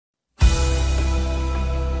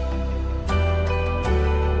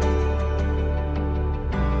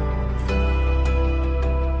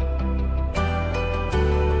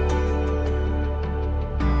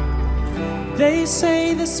They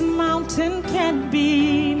say this mountain can't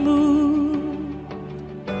be moved.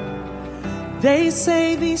 They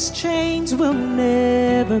say these chains will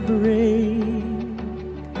never break.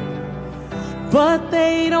 But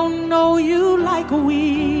they don't know you like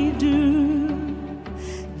we do.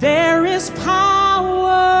 There is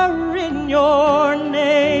power in your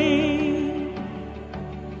name.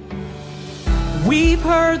 We've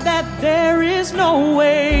heard that there is no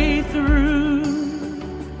way through.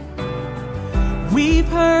 We've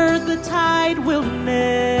heard the tide will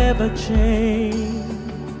never change.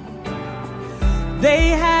 They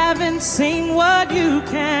haven't seen what you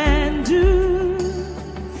can do.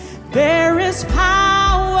 There is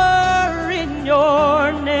power in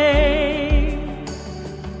your name.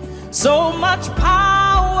 So much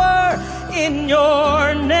power in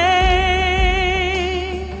your name.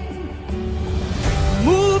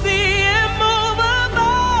 Move the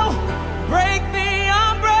immovable, break the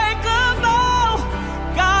unbreakable.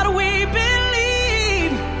 God, we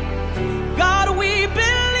believe. God, we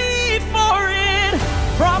believe for it.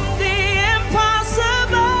 From the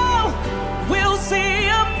impossible, we'll see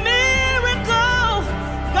a miracle.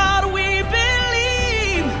 God, we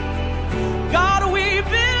believe. God, we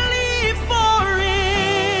believe for it.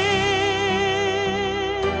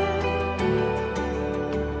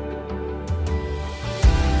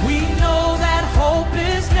 We know that hope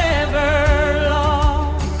is never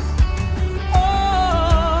lost.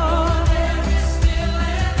 Oh, there is still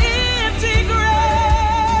an empty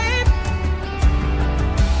grave.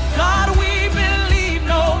 God, we believe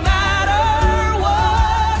no matter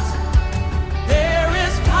what. There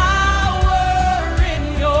is power in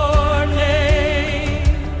your name.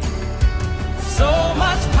 So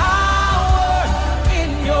much power in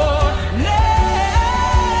your name.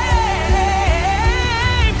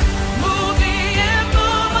 Move the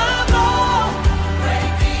immovable,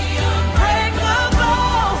 break the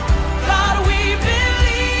unbreakable. God, we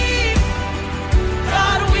believe.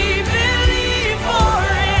 God, we believe for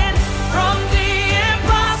it. From the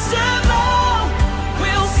impossible,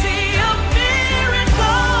 we'll see a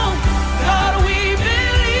miracle. God, we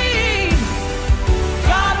believe.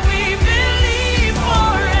 God, we believe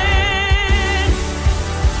for it.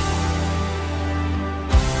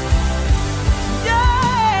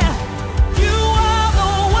 Yeah, you are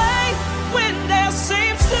the way when there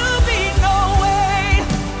seems to be no way.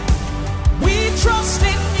 We trust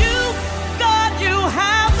in you, God, you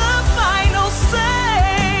have the final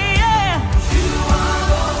say. Yeah. You are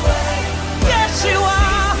the way. Yes, you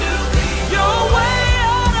are. You're way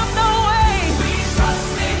out of the way. We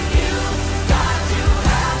trust in you, God, you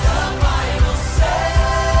have the final say.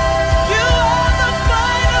 You are the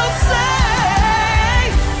final say.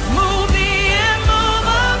 Move the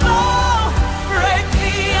immovable, break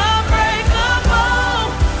the unbreakable.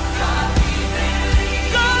 God, we believe.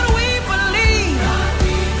 God, we believe. God,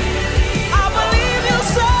 we believe. I believe you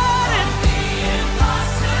said it.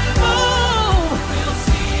 Move. We'll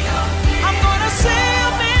see a miracle. I'm gonna see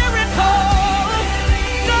a miracle.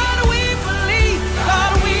 God, we believe.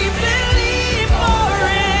 God, we believe for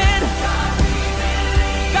it.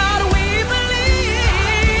 God, we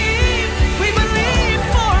believe. We believe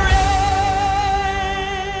for it.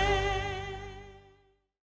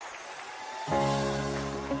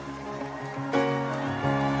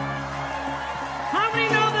 How many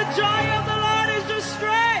know the joy of the Lord is your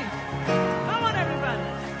strength? Come on, everybody.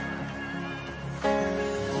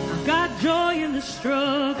 I've got joy in the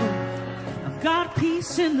struggle. I've got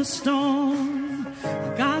peace in the storm.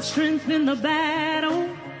 I've got strength in the battle.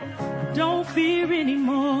 I don't fear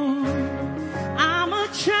anymore. I'm a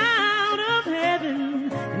child of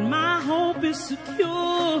heaven, and my hope is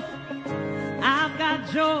secure. I've got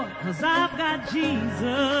joy, 'cause I've got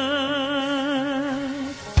Jesus.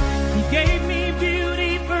 He gave me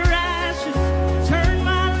beauty for ashes, turned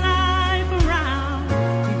my life around.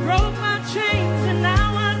 He broke my chains and now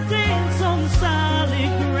I dance on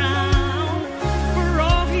solid ground. For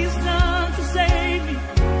all he's done to save me,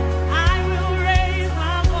 I will raise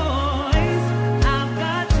my voice. I've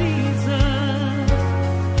got Jesus,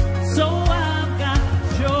 so I've got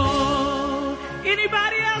joy.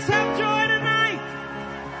 Anybody else have joy tonight?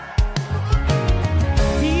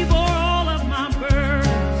 He bore all of my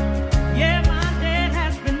burdens. Yeah, my debt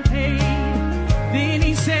has been paid. Then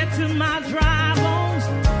he said to my dry bones,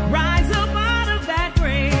 rise up out of that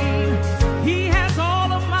grave. He has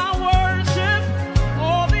all of my worship,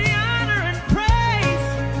 all the honor and praise.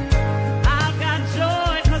 I've got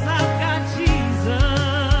joy 'cause I've got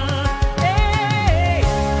Jesus. Hey,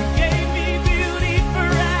 he gave me beauty for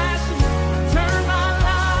ashes, turned my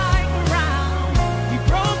life around. He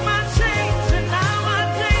broke my chains and now I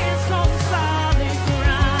dance on solid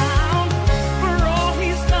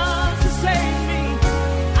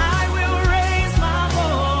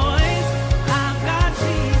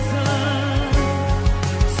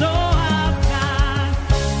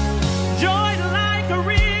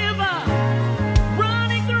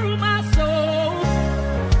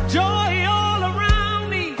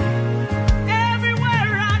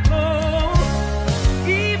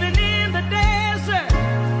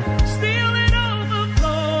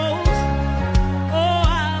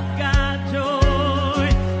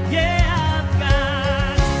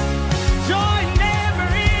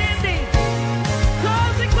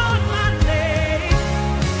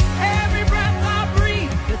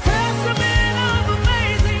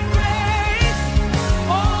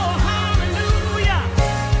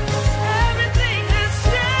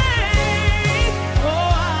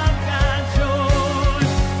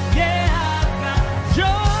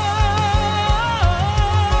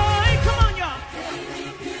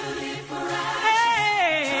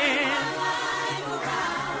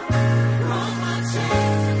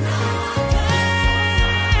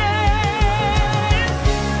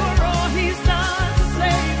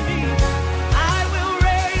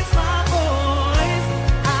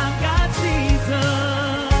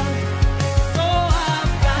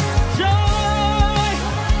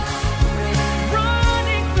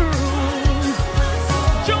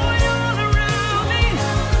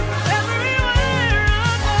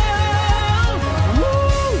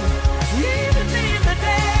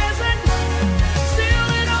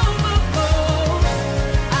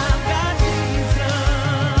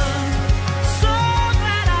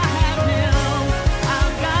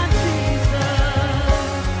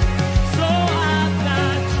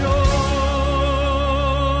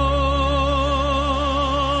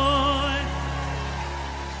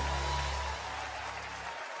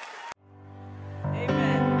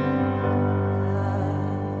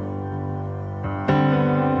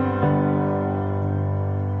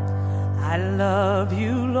love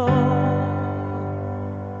you, Lord.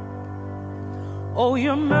 Oh,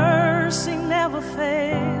 your mercy never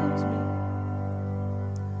fails me.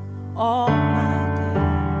 All my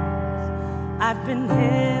days I've been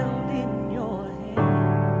held in your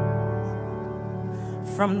hands.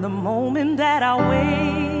 From the moment that I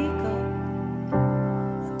wake up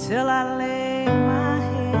until I lay my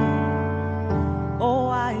head, oh,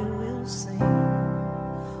 I will sing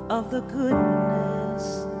of the goodness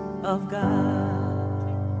of God.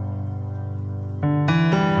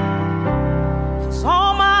 'Cause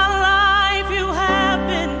all my life you have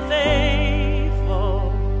been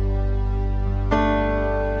faithful.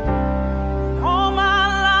 And all my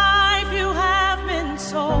life you have been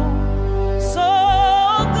so, so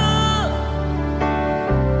good.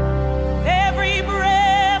 Every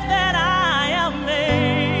breath that I am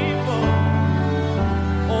able,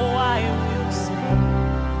 oh, I will sing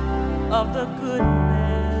of the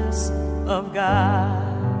goodness of God.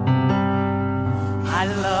 I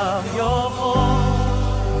love your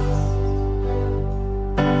voice.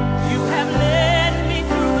 You have led me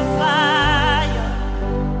through the fire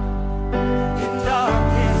in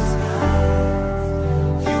darkest nights.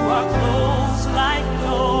 You are close like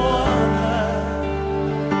no other.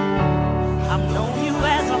 I've known you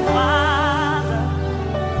as a father,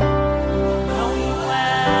 known you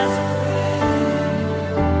as a friend.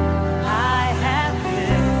 I have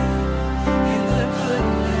lived in the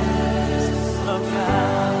goodness of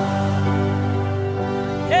God.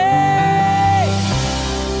 Hey,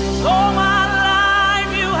 all my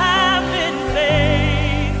life you have been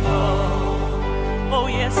faithful. Oh,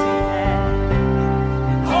 yes, you have.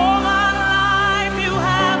 And all my life you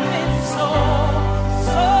have been so,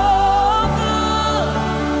 so good.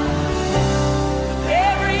 With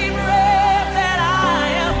every breath that I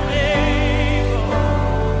am able,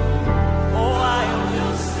 oh, I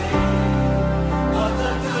will sing of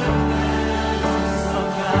the goodness of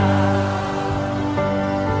God.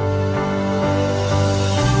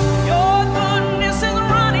 Your goodness is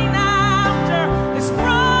running after, it's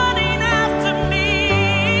running after me.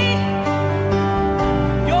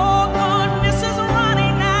 Your goodness is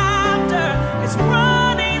running after, it's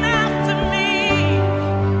running after me.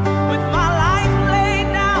 With my life laid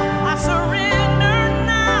down, I surrender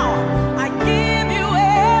now. I give you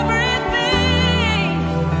everything.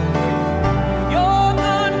 Your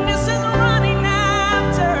goodness is running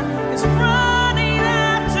after, it's running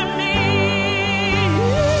after me.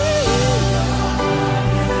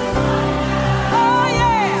 Oh,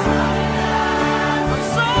 yeah. I'm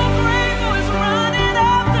so grateful it's running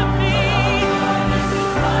after me.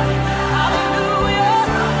 Hallelujah.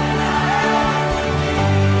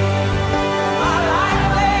 My life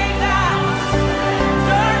laid down,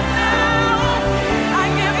 dirt now. I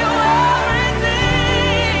give you everything.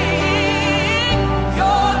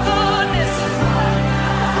 Your goodness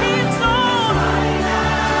keeps on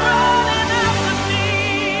running after me.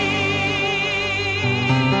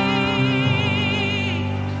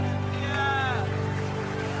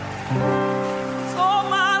 All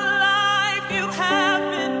my life you have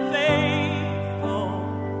been faithful.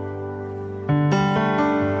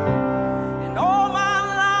 And all my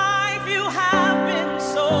life you have been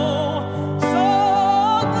so, so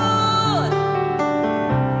good.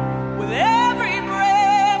 With every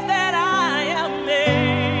breath that I am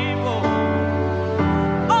able,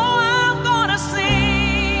 oh, I'm gonna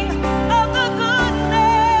sing of the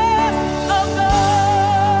goodness of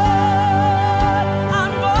God.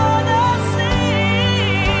 I'm gonna sing.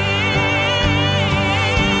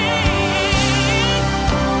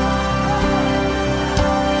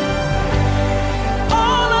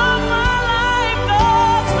 All of my life,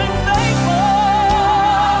 God's been faithful.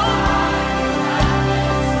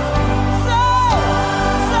 So,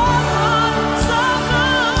 so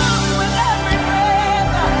good with every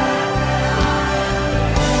breath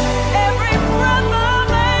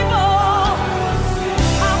I'm able.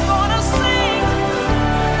 I'm gonna sing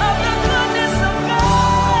of the goodness of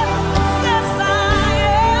God. Yes, I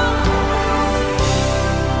am.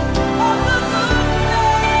 Of the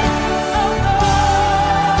goodness of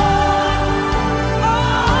God. Oh,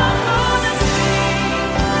 I'm gonna sing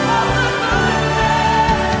of the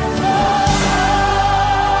goodness of God.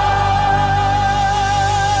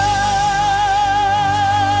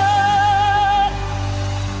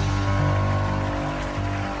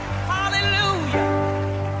 Hallelujah.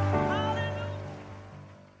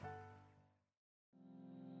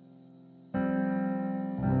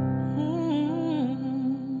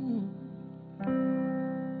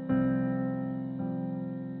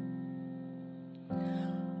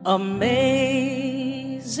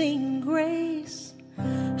 Amazing grace,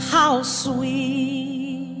 how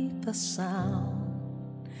sweet the sound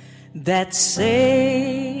that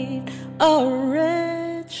saved a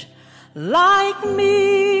wretch like me.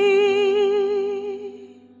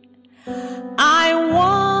 I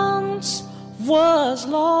once was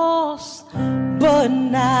lost, but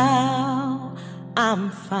now I'm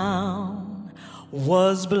found.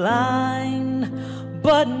 Was blind,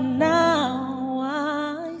 but now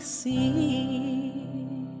I see.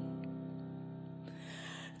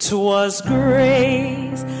 'Twas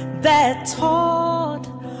grace that taught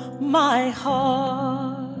my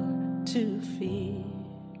heart to fear,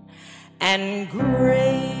 and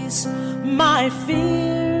grace my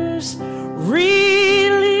fears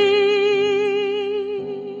relieved.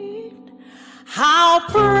 How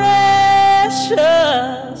precious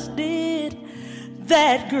did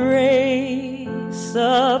that grace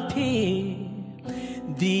appear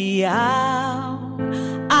the hour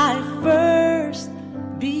I first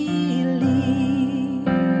believed.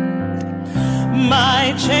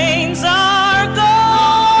 My chains are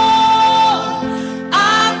gone,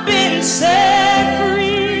 I've been set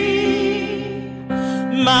free.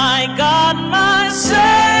 My God, my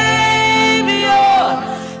Savior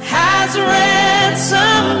has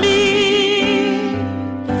ransomed me.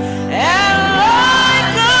 And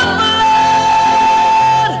like a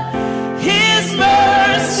flood, His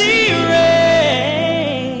mercy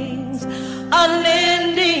reigns,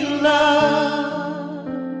 unending love,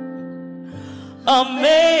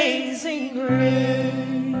 amazing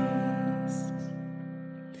grace.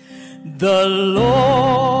 The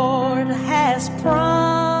Lord has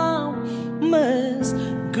promised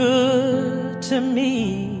good to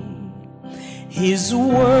me. His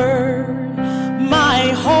word my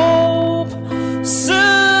hope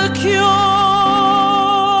secures.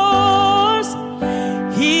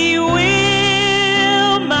 He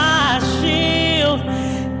will my shield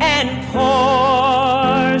and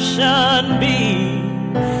portion be,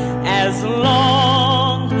 as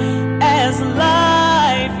long as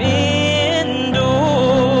life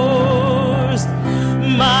endures.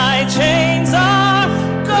 My chains are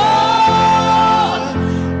gone,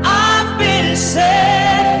 I've been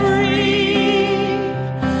set free.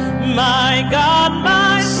 My God,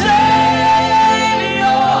 my Savior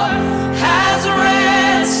has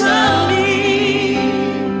ransomed me.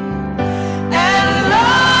 And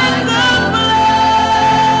like the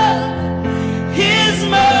blood, His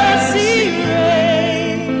mercy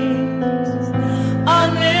reigns,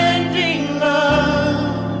 unending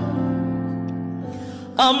love,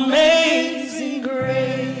 amazing grace.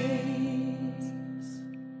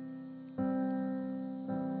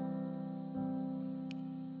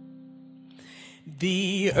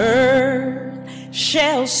 The earth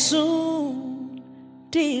shall soon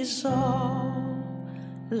dissolve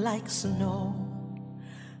like snow.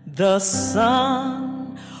 The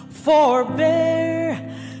sun forbear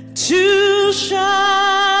to shine,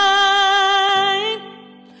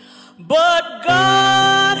 but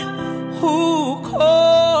God who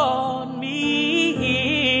called me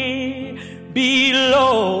here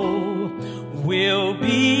below will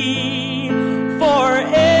be forever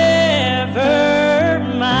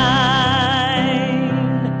mine,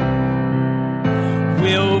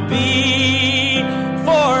 will be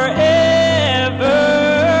forever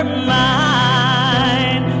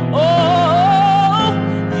mine. Oh,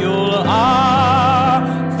 you are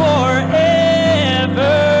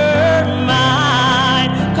forever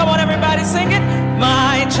mine. Come on, everybody, sing it.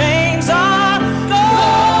 My chains are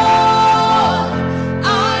gone,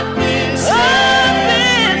 I've been set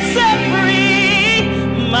free.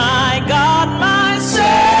 My God, my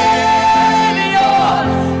Savior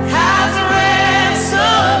has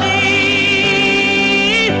ransomed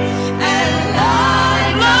me. And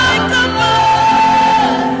like the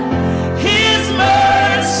blood, His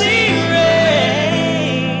mercy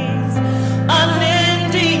reigns,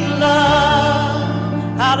 unending love.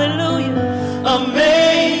 Hallelujah.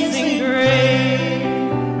 Amazing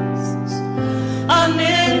grace,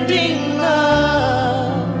 unending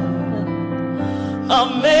love,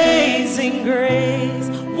 amazing grace.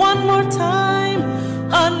 One more time,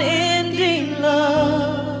 unending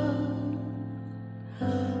love,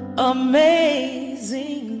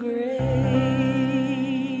 amazing grace.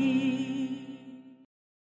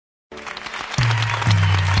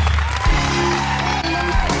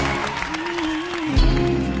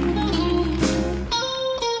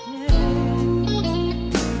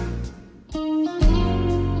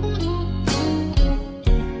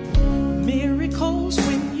 Miracles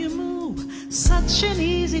when you move, such an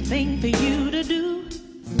easy thing for you to do.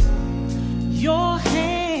 Your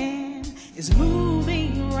hand is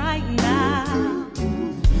moving right now.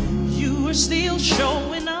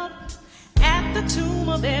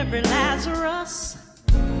 of every Lazarus,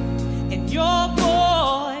 and your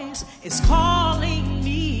voice is calling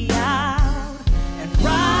me out. And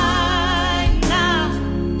right now,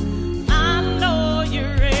 I know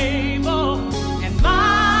you're able, and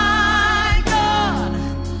my God,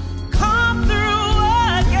 come through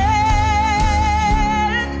again.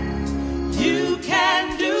 You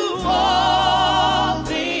can do all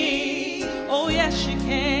things. Oh yes, you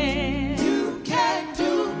can. You can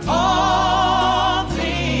do all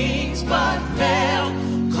things but fail.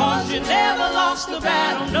 'Cause you never lost the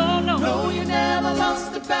battle. No, no, no, you never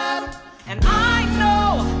lost the battle. And I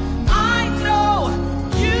know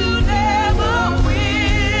you never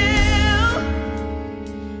will.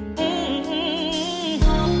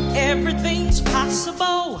 Everything's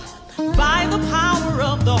possible by the power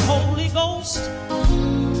of the Holy Ghost.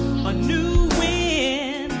 A new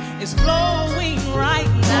wind is blowing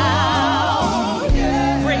right now,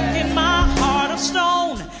 breaking my heart of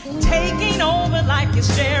stone, taking over like it's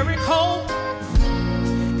Jericho,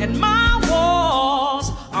 and my walls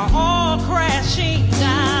are all crashing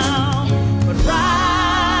down. But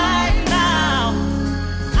right now,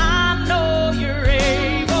 I know you're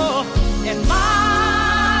able, and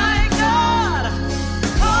my God,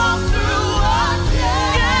 come through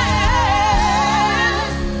again.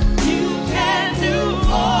 You can do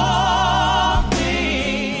all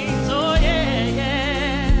things. Oh yeah,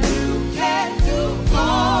 yeah. You can do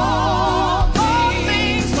all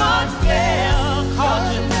things but fail. 'Cause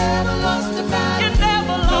you never lost the battle. You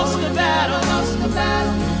never lost the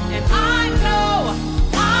battle. And I know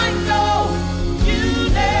you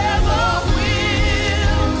never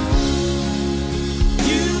will.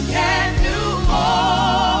 You can do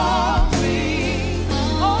all things.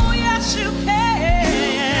 Oh yes, you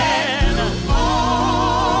can.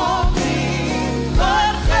 All things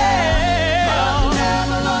but fail. You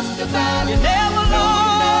never lost the battle. You never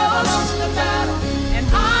lost the battle. And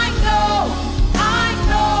I know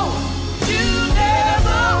you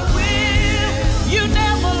never will. You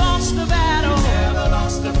never lost the battle. You never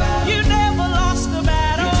lost the battle. You never lost the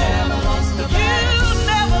battle. You never lost the battle. You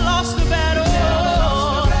never lost the battle.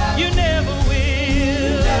 You never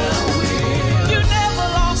will. You never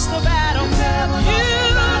lost the battle. You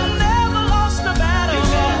never lost the battle.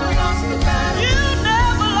 You never lost the battle. You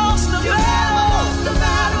never lost the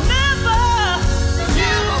battle. Never.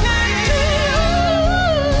 You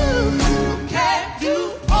can do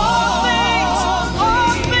all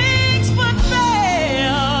things but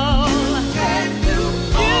fail. You can do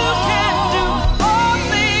all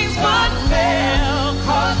things but fail.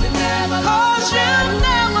 'Cause you never lost.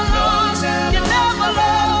 You never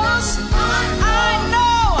lost. I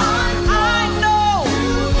know.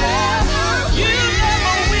 You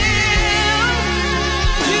never will.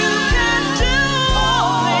 You can do all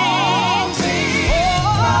things.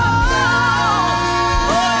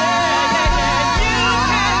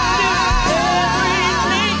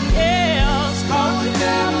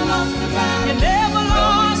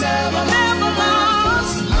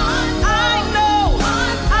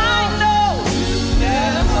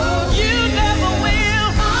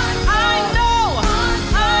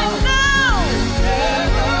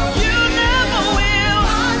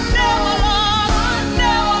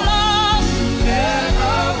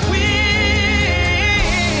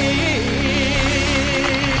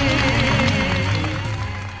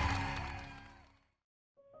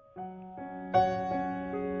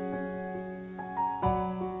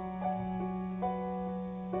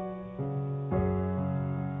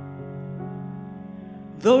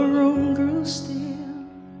 The room grew still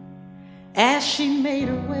as she made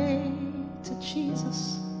her way to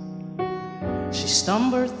Jesus. She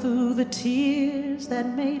stumbled through the tears that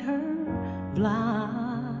made her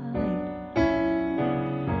blind.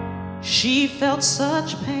 She felt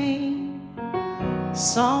such pain.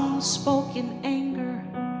 Some spoke in anger,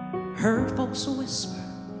 heard folks whisper,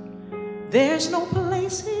 there's no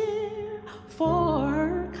place here for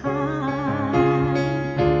her kind.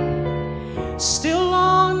 Still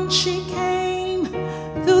on she came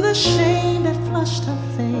through the shame that flushed her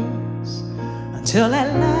face, until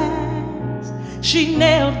at last she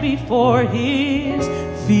knelt before his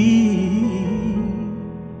feet.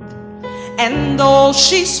 And though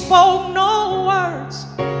she spoke no words,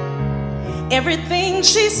 everything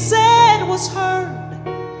she said was heard,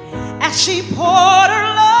 as she poured her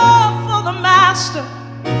love for the master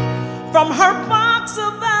from her box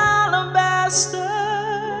of alabaster.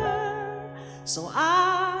 So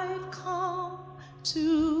I've come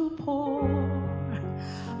to pour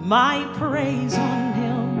my praise on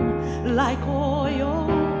him like oil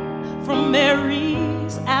from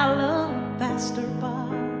Mary's alabaster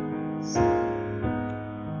box.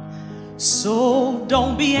 So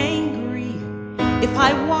don't be angry if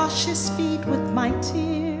I wash his feet with my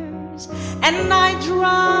tears and I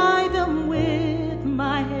dry them with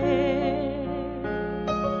my hair.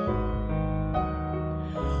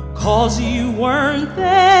 'Cause you weren't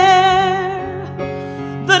there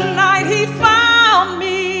the night he found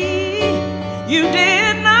me. You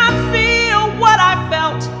did not feel what I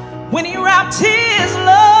felt when he wrapped his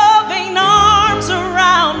loving arms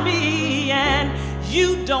around me. And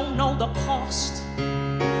you don't know the cost,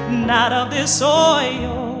 not of this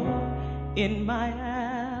oil in my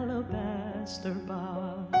alabaster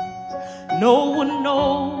box. No one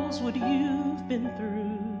knows what you've been through.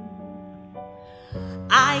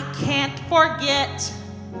 I can't forget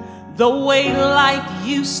the way life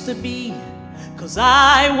used to be, 'cause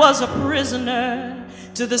I was a prisoner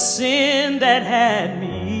to the sin that had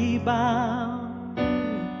me bound.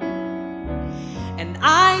 And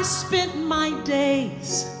I spent my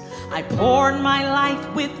days, I poured my life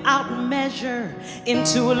without measure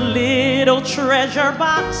into a little treasure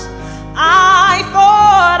box I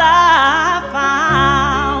thought I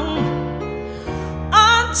found.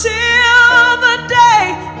 Until the day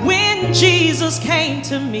when Jesus came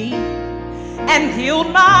to me and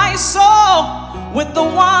healed my soul with the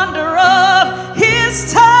wonder of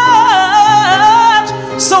his touch.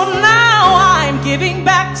 So now I'm giving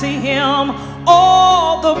back to him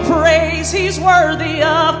all the praise he's worthy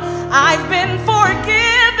of. I've been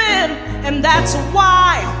forgiven, and that's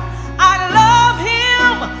why I love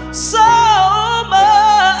him so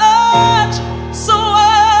much. So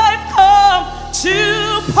I've come to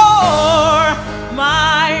pour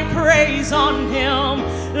my praise on him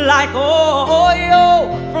like oil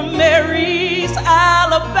from Mary's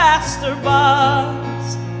alabaster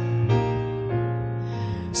box.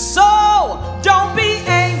 So don't be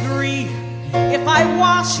angry if I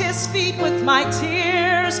wash his feet with my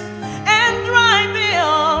tears and dry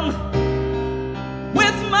them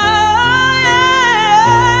with my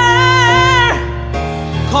hair.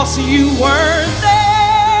 'Cause you weren't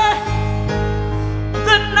there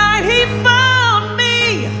the night he found me.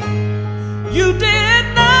 You did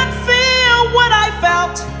not feel what I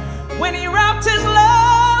felt when he wrapped his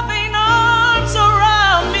loving arms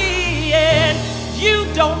around me. And you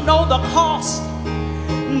don't know the cost,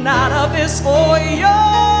 not of this oil.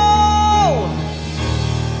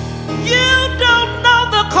 You don't know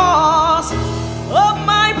the cost of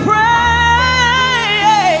my praise.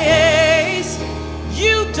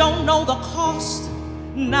 You don't know the cost,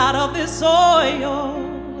 not of this oil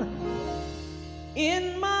in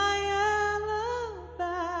my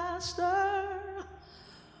alabaster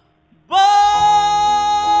box.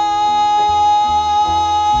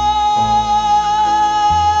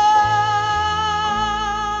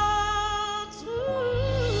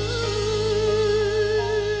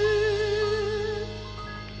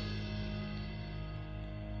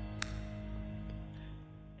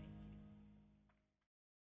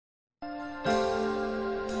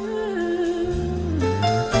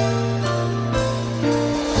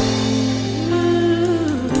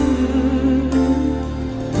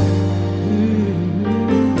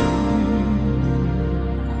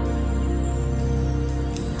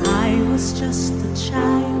 Just a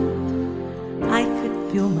child, I could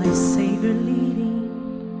feel my Savior leading.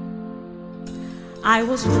 I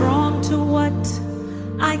was drawn to what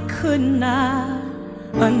I could not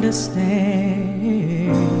understand.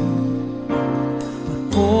 But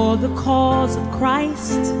for the cause of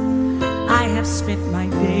Christ, I have spent my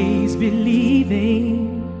days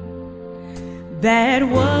believing that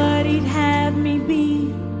what he'd have me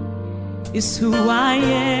be is who I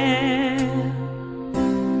am.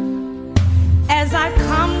 As I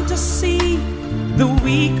come to see the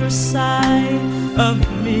weaker side of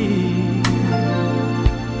me,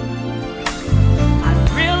 I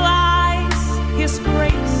realize his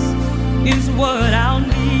grace is what I'll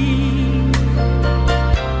need.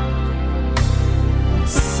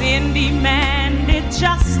 Sin demanded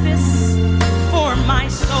justice for my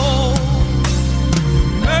soul.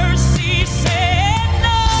 Mercy said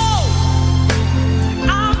no,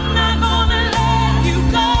 I'm not gonna let you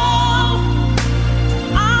go.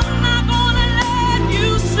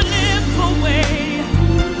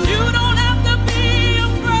 You don't have to be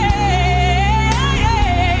afraid.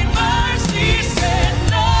 Mercy said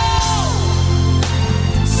no.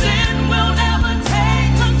 Sin will never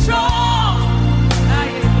take control.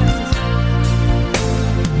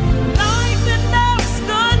 Life and death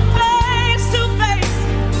stood face to face.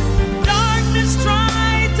 Darkness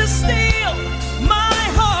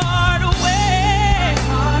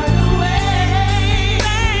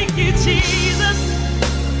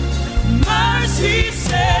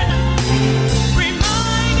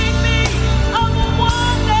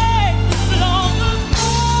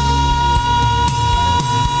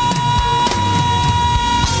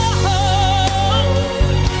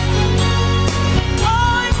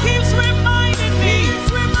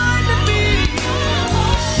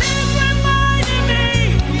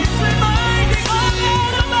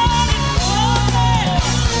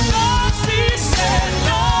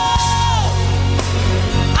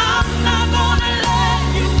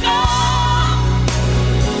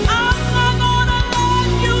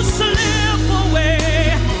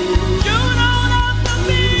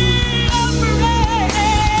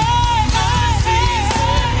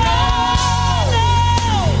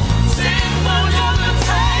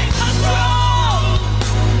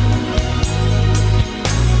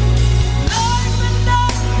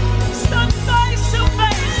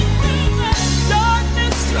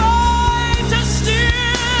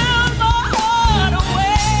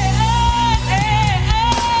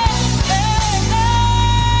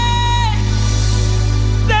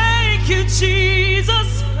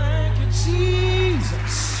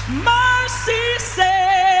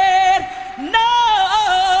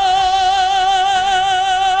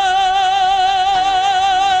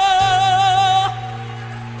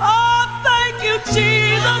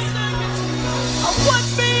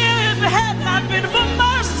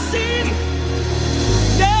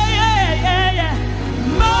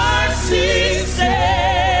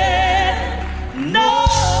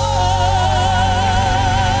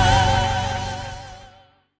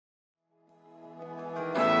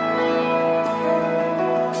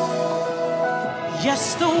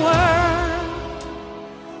Yes, the world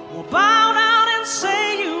will bow down and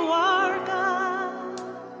say you are God.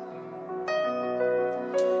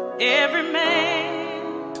 Every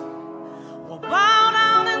man will bow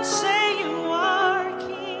down and say you are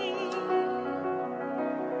King.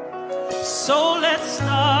 So let's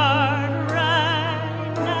start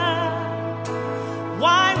right now.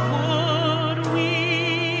 Why would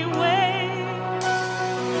we wait?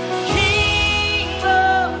 King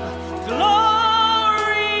of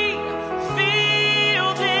glory,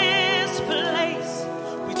 fill this place.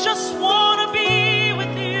 We just want to be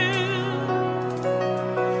with you.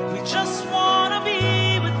 We just want to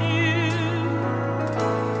be with you.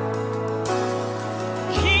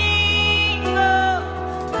 King of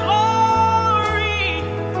glory,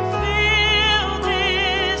 fill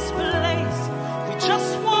this place. We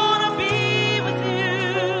just want to be with you.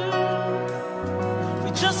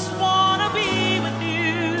 We just want to be with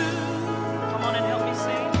you. Come on and help me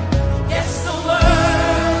sing. Yes, the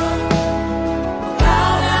world will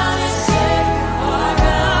bow down and say you are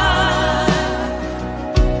God.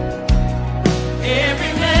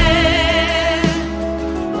 Every man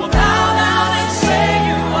will bow down and say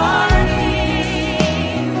you are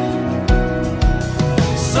King.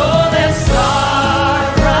 So let's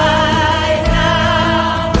start right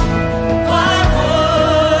now. Why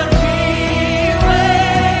would we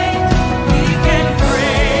wait? We can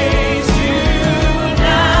praise you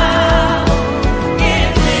now in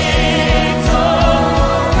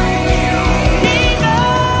victory. King of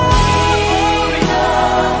glory,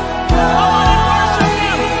 come on and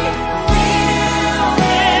worship Him. Fill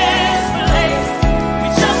this place. We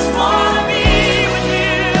just want to be with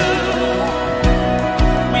you.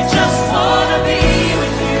 We just want to be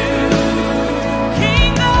with you.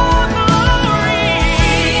 King of glory,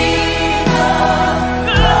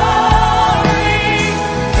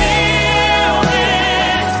 fill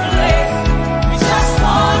this place. We just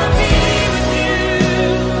want to be with you.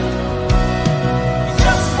 We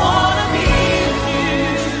just want to be with you.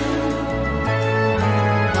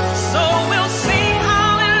 So we'll sing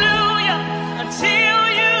hallelujah until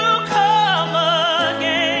you come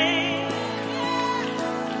again.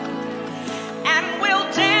 And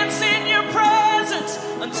we'll dance in your presence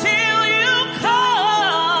until you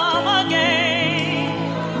come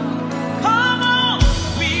again. Come on,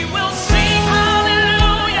 we will sing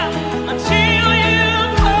hallelujah until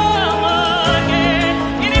you come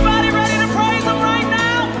again. Anybody ready to praise Him right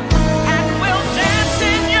now? And we'll dance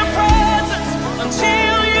in your presence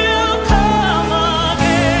until you come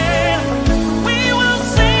again. We will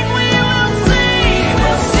sing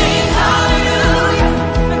hallelujah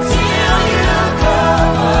until you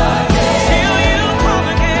come again. Till you come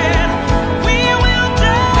again. We will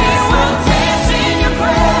dance in your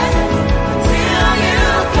presence until you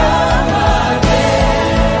come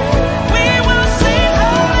again. We will sing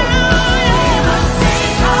hallelujah. Until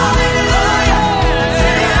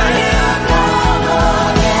you come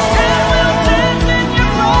again. And we'll dance in your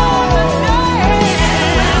presence.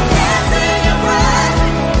 Dance in your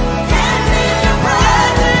presence. Dance in your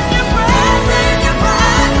presence. Your presence. Your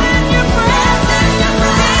presence. Your presence. Your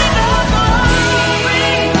presence.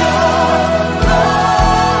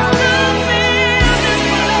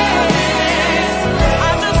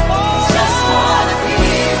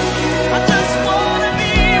 I just want to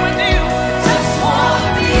be with you. Just want to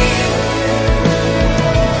be with you.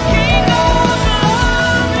 King of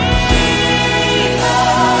glory,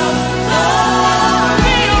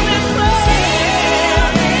 fill this place.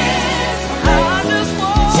 I just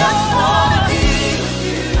want to be with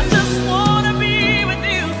you. I just want to be with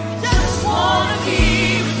you. Just want to be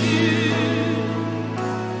with you.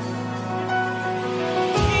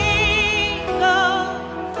 King of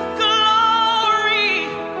glory,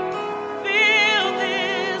 fill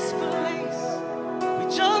this place. We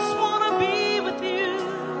just want to be with you.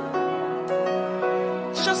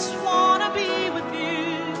 Just want to be with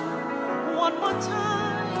you. One more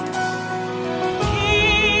time.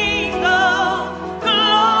 King of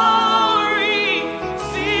glory,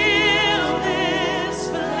 fill this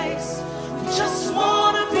place. We just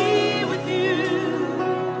want to be with you.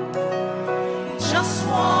 Just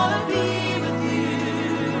want to be with you.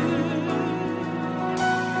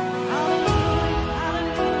 Hallelujah,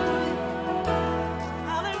 hallelujah, hallelujah,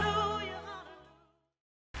 hallelujah.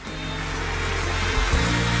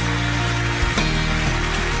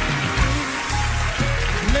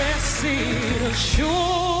 Blessed assurance,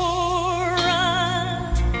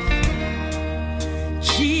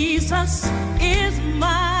 Jesus is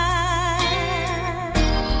mine.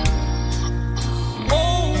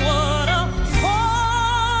 Oh, what a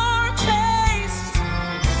foretaste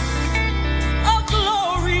of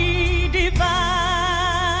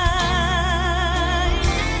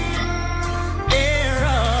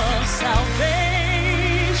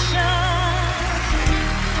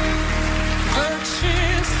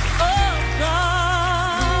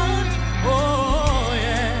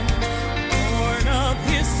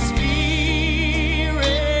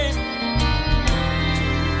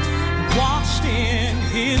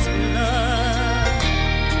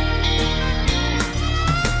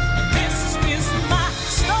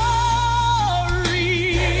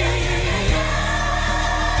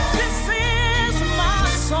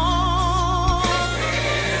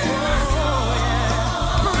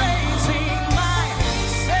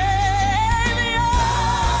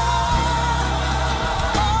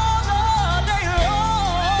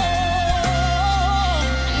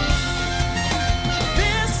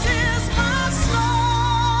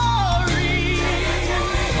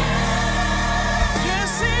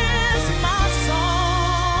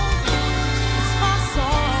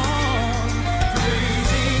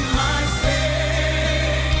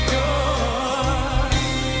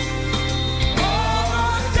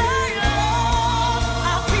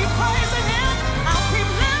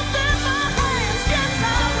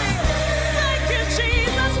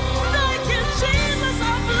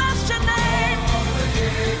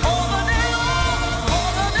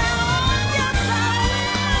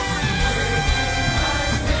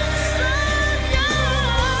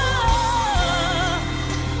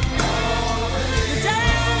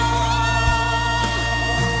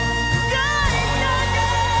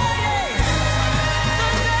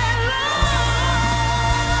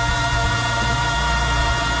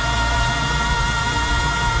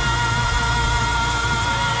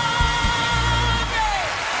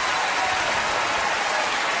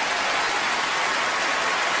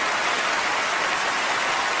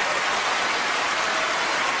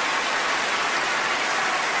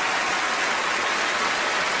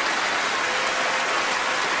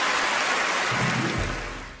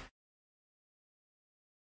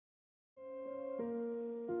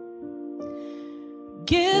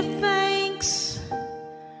Give thanks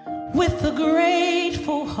with a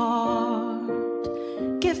grateful heart.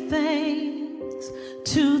 Give thanks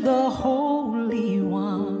to the Holy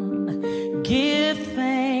One. Give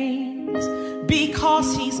thanks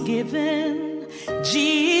because He's given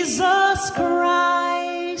Jesus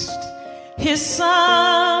Christ, His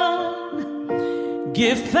Son.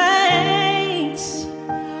 Give thanks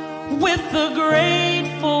with a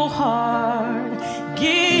grateful heart.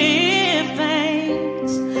 Give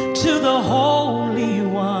thanks to the Holy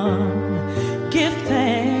One. Give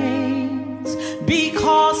thanks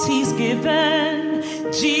because He's given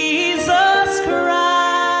Jesus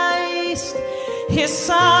Christ, His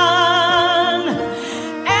Son.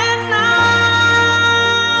 And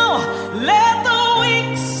now let the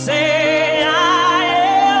weak say, I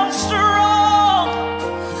am strong.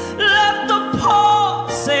 Let the poor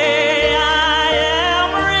say, I am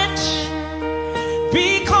rich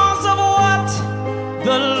because of what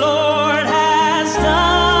the Lord has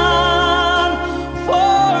done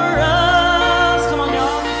for us. Come on,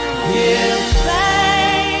 y'all. Give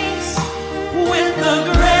thanks with a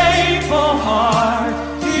grateful heart.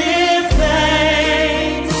 Give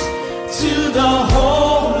thanks to the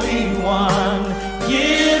Holy One.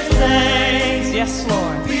 Give thanks, yes,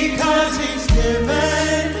 Lord, because He's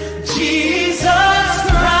given Jesus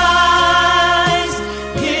Christ,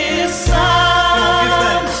 His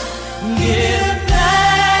Son. Give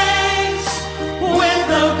thanks with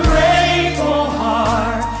a grateful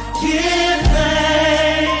heart. Give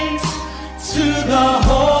thanks to the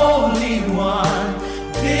Holy One.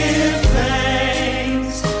 Give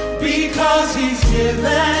thanks because He's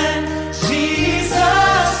given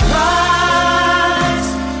Jesus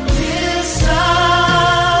Christ, His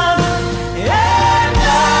Son. And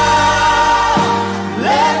now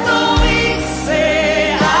let the weak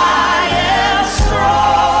say, I am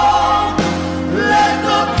strong. Let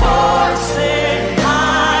the poor say,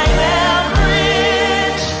 I am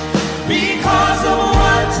rich because of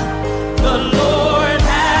what the Lord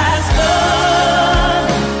has done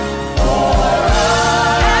for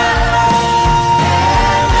us.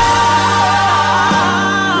 And now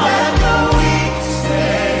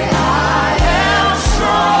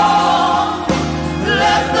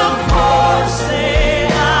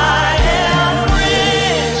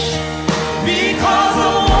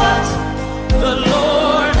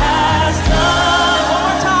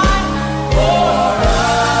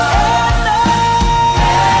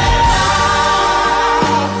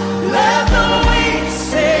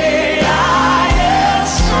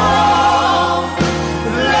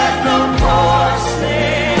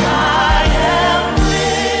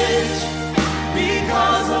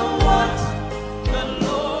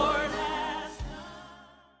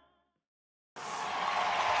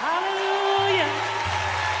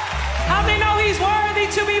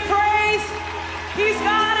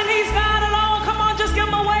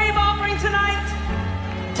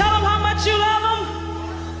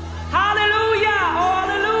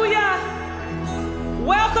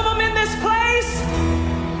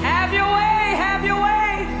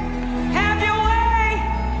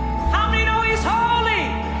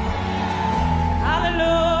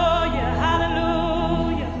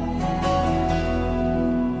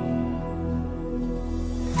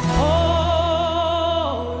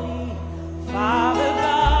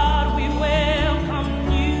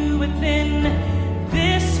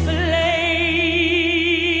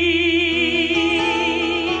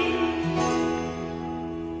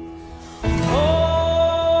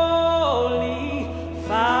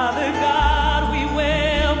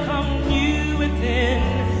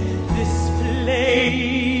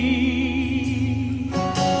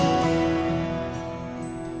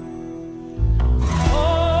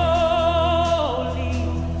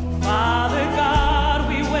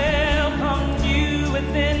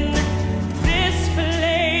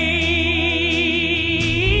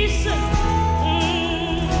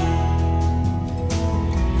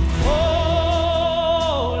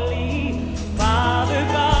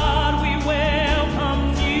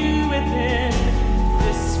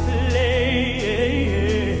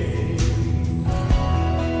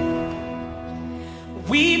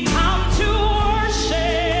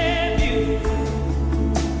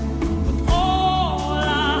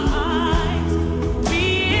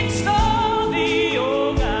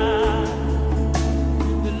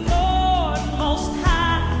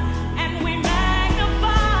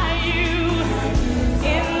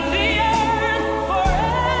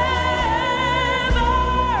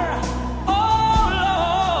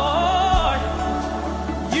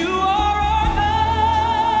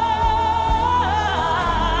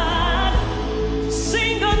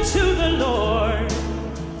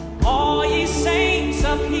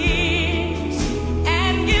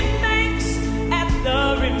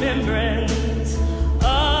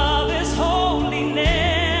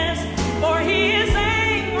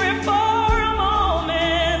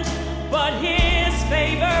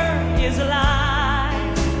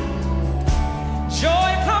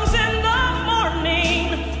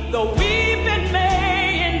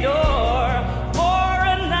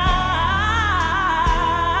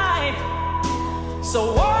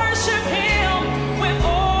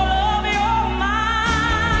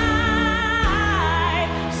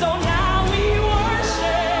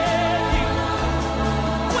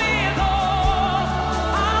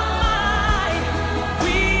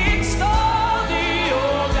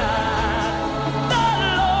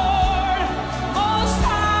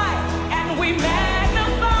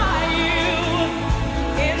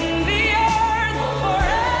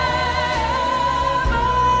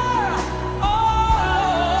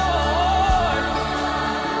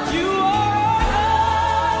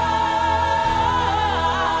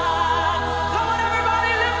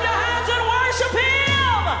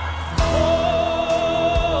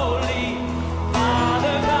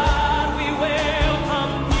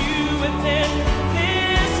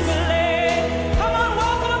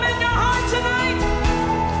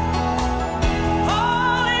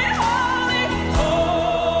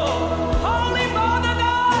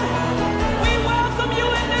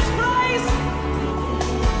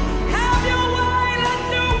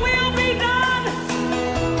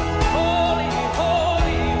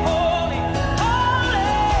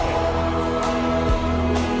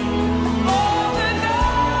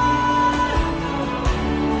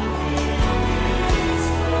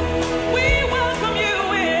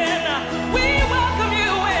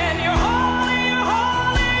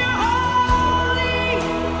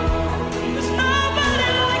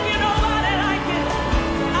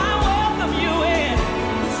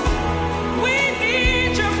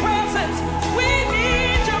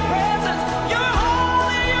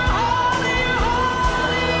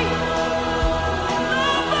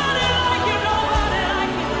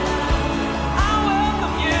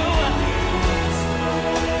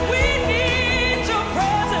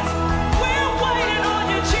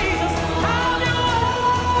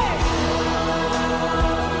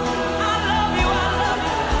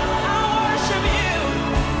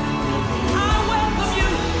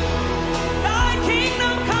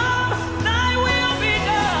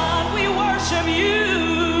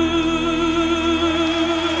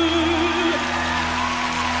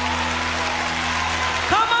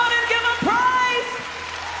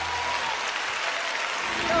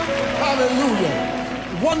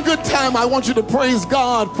one good time, I want you to praise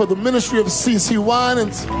God for the ministry of CeCe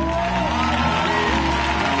Winans.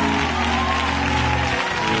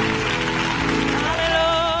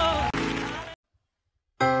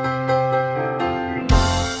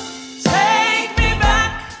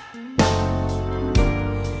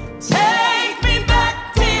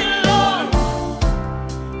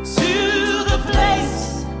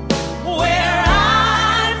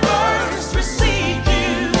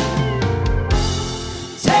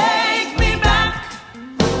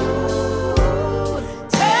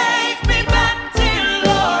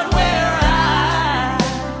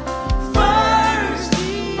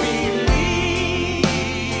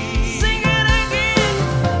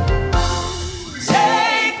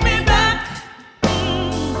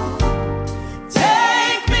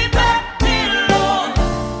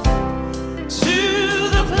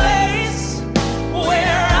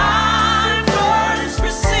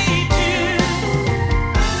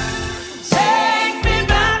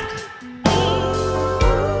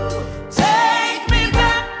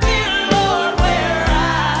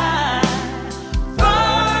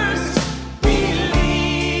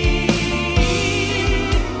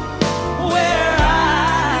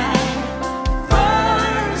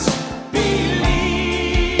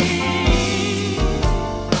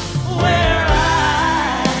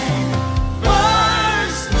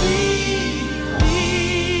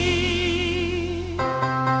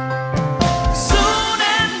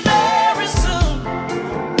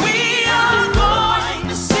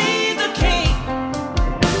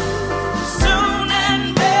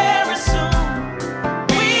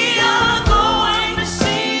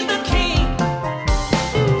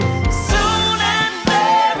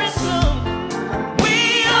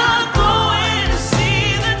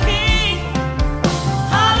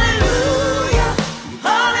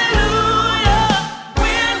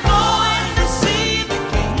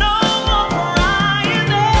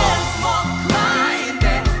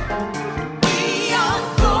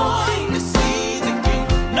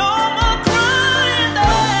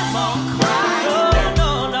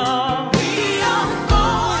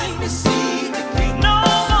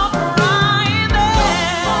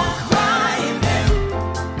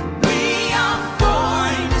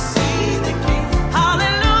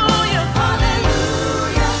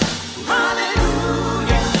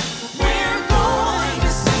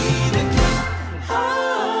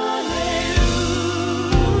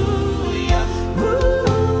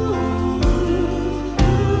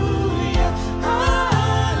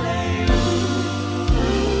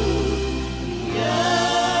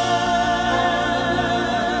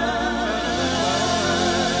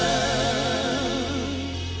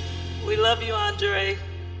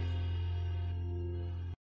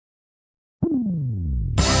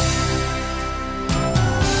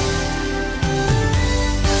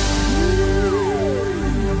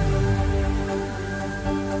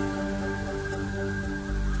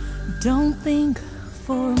 Don't think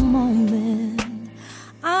for a moment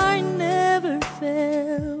I never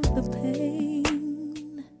felt the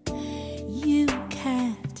pain. You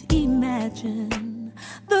can't imagine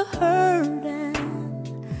the hurt and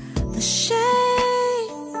the shame.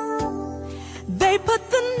 They put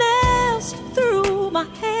the nails through my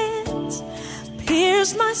hands,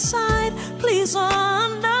 pierced my side. Please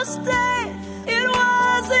understand, it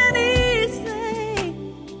wasn't easy,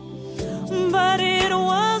 but it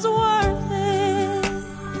was worth it.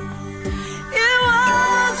 It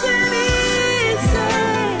wasn't easy.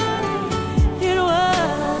 It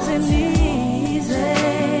wasn't easy.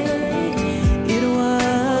 It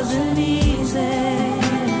wasn't easy,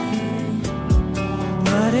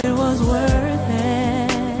 but it was worth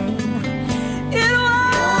it. It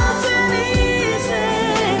wasn't easy.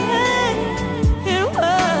 It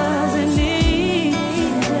wasn't easy.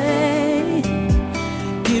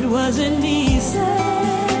 It wasn't easy.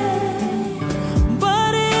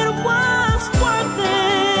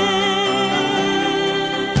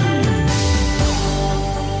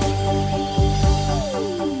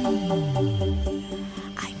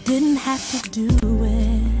 Have to do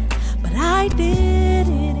it, but I did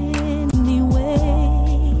it anyway,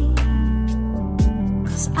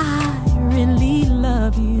 'cause I really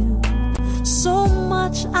love you so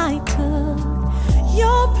much. I took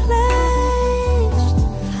your place.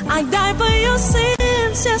 I died for your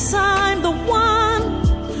sins. Yes, I'm the one.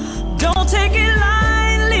 Don't take it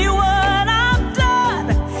lightly what I've done.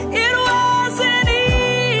 It wasn't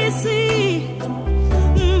easy,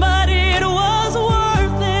 but it was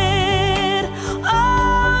worth it.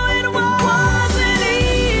 Oh, it wasn't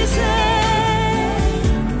easy.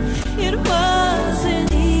 It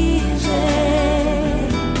wasn't easy.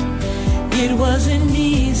 It wasn't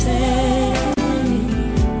easy.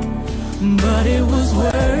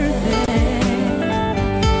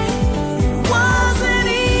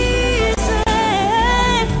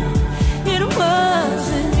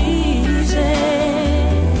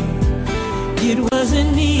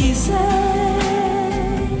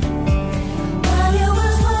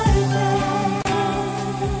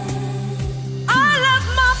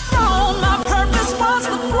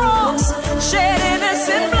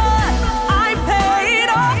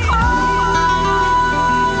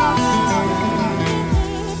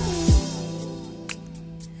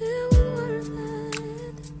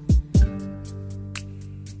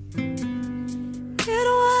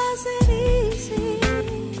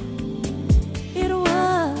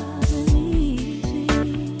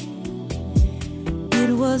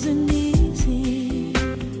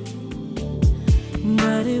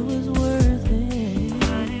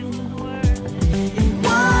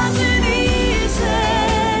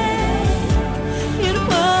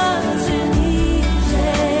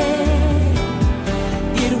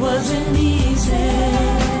 wasn't easy,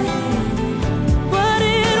 but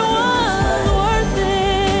it was worth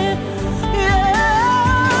it. Yeah,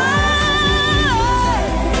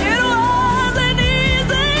 it wasn't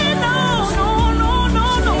easy. No, no, no, no,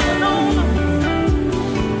 no, no.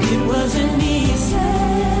 It wasn't easy,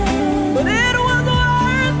 but it was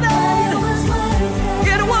worth it.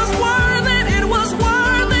 It was worth it. It was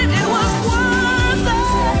worth it. It was worth it.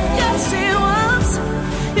 Yes, it was.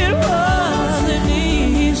 It wasn't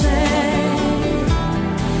easy.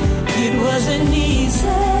 It wasn't easy,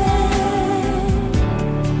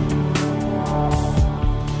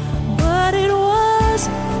 but it was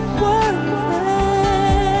worth it.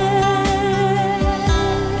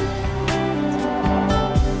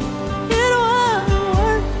 It was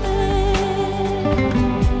worth it.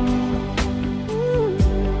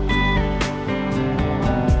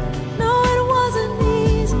 No, it wasn't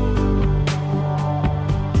easy.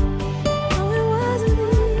 No, it wasn't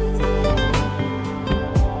easy,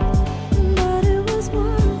 but it was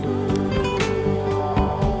worth it.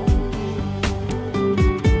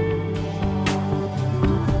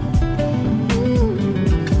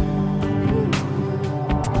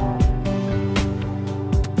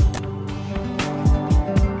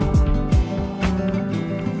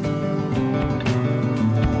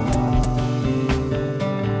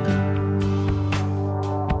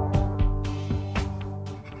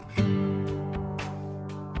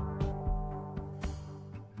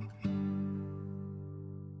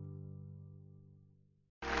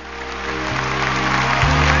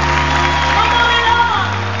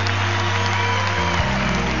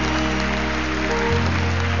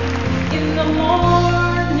 In the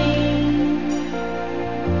morning,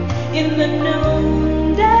 in the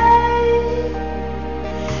noonday,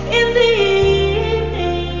 in the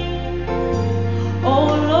evening, oh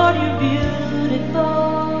Lord, you're beautiful.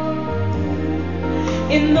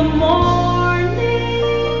 In the morning,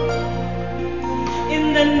 in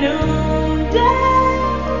the noonday,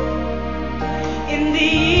 in the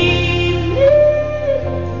evening,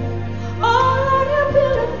 oh Lord, you're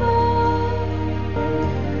beautiful.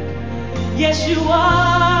 Yes, you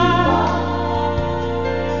are.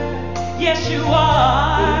 Yes, you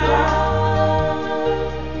are.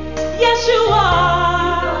 Yes, you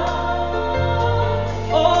are.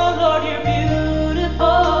 Oh Lord, you're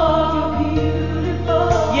beautiful.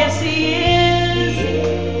 Yes, He is.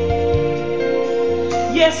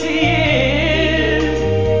 Yes, He is.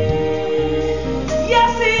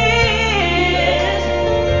 Yes, He is.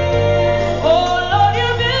 Oh Lord,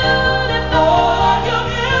 you're beautiful. Lord, you're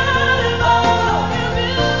beautiful. You're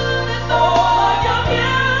beautiful. Lord, you're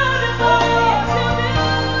beautiful.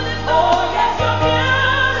 Yes, you're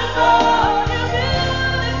beautiful. You're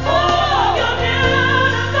beautiful. You're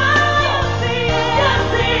beautiful. Yes, He is. Yes,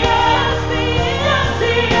 He is. Yes,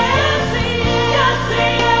 He is. Yes, He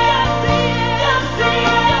is. Yes, He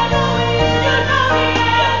is.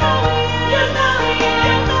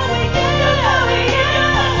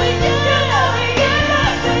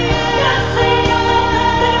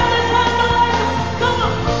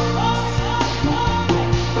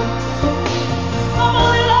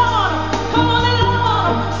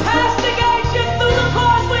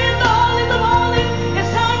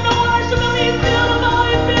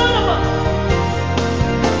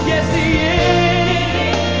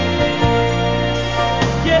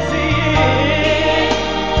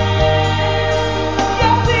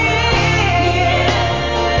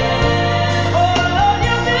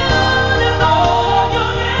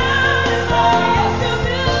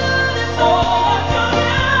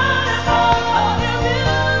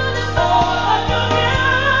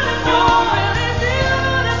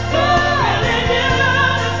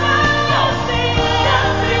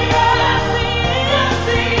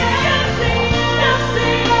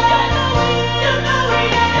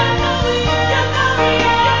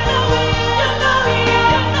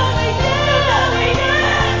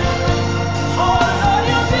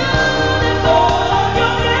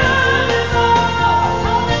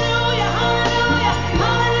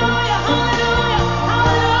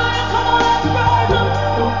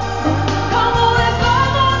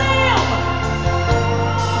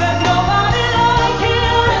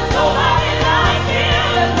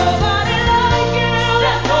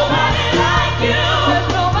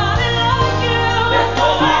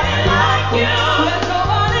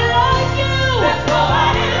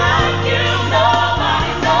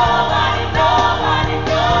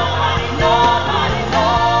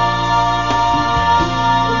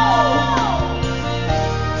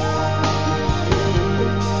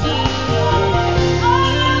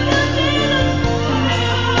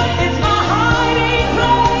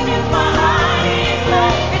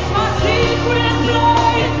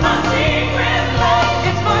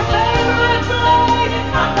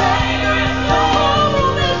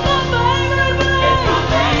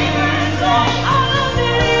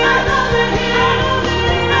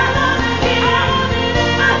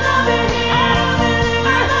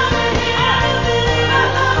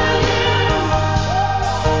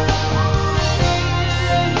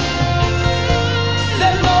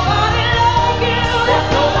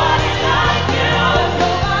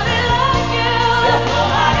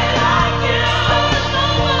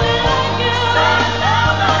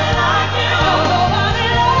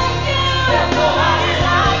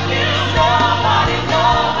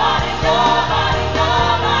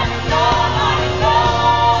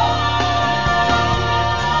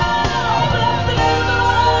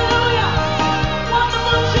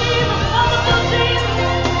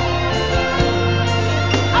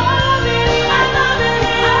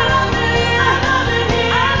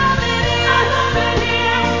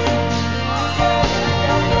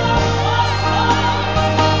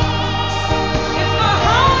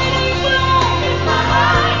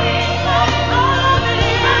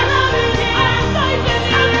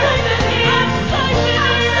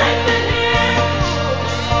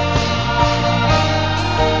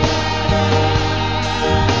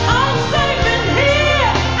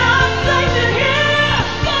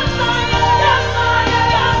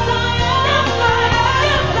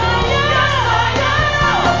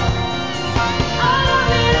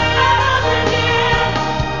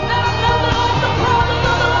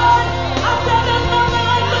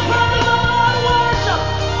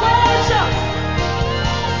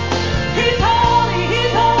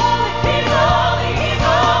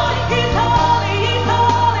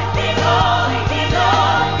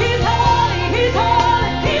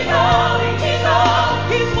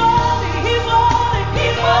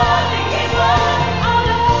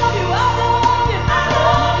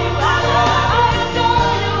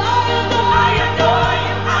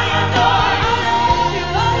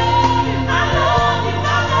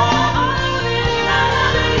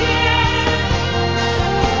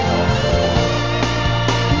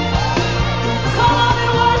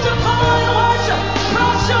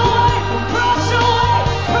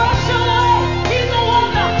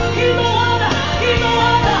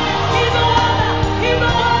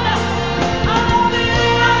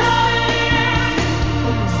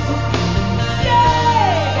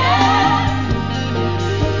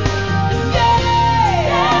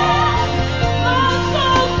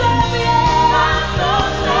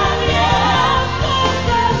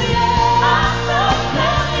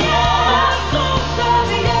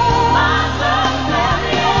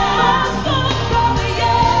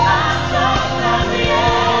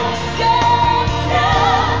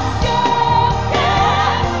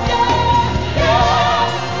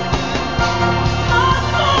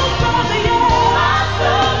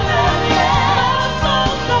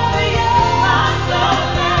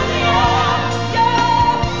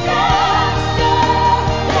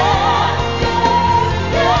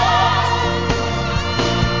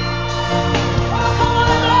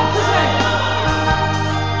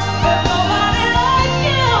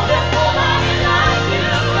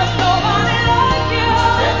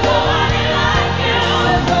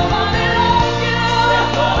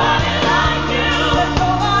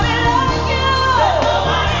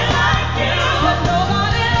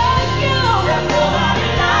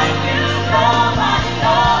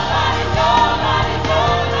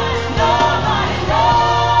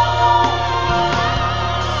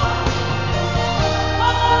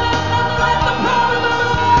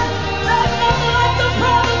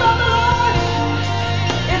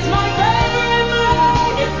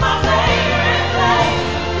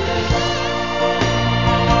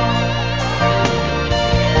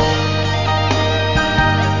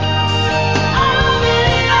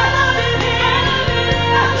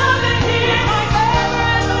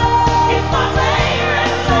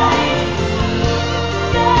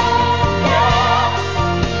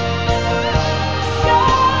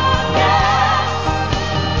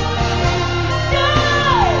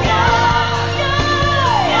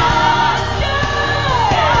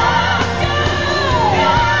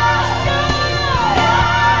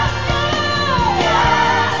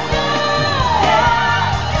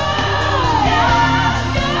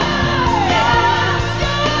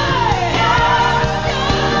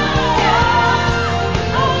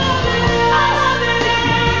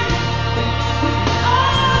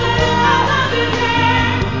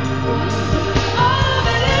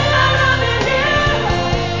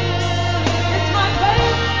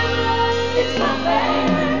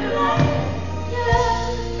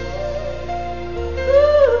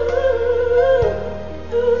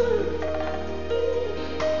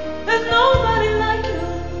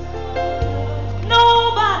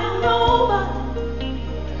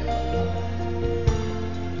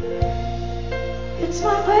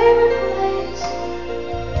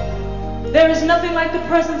 There is nothing like the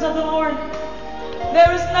presence of the Lord.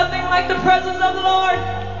 There is nothing like the presence of the Lord.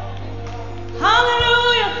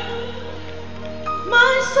 Hallelujah.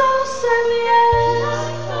 My soul says yes. My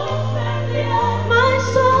soul says yes. My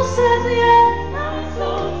soul says yes. My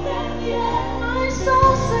soul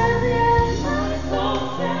says yes. My soul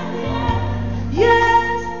says yes.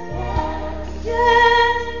 Yes.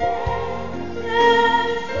 Yes.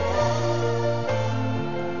 Yes.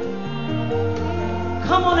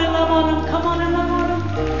 Come on and love on him. Come on and love on him.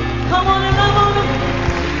 Come on and love on him.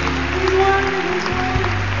 He's worthy.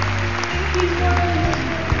 He's worthy.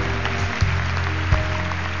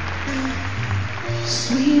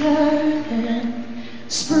 Sweeter than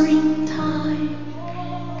springtime,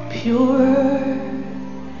 purer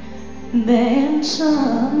than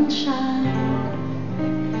sunshine,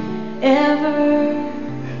 ever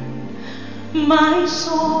my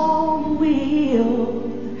soul will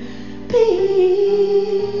be.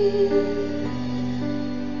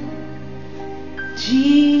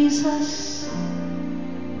 Jesus,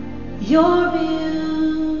 you're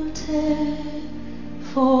beautiful.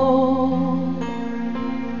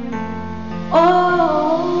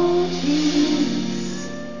 Oh, Jesus.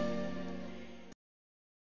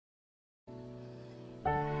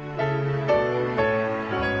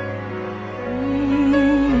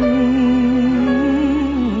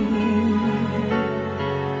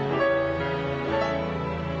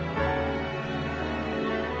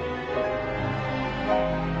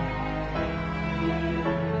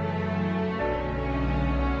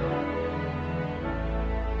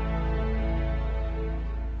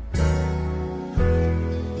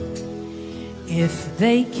 If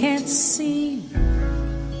they can't see,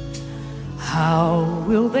 how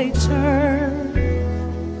will they turn?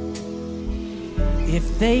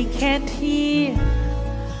 If they can't hear,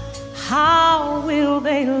 how will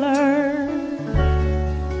they learn?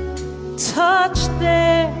 Touch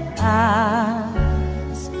their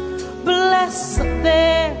eyes, bless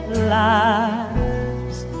their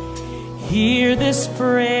lives. Hear this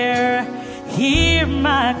prayer, hear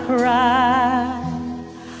my cry.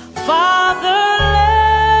 Father,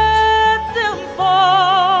 let them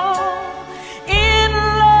fall in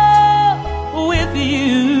love with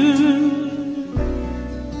you.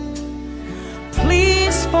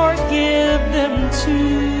 Please forgive them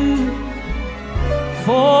too,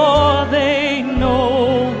 for they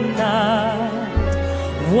know not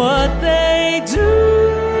what they do.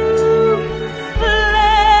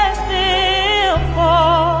 Let them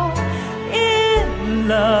fall in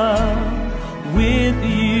love with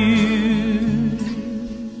you.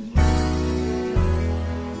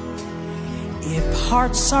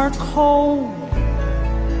 Hearts are cold,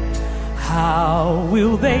 how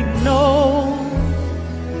will they know?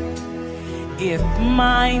 If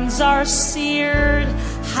minds are seared,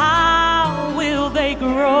 how will they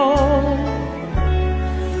grow?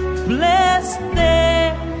 Bless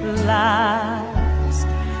their lives,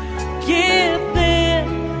 give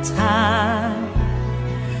them time,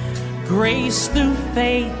 grace through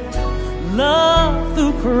faith, love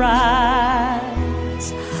through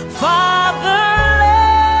Christ. Father,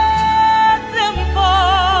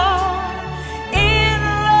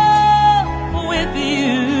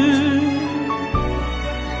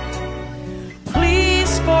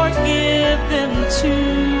 forgive them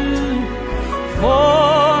too,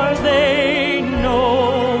 for they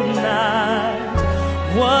know not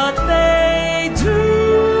what they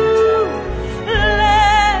do.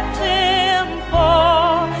 Let them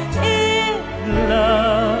fall in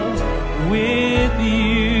love with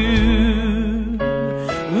you.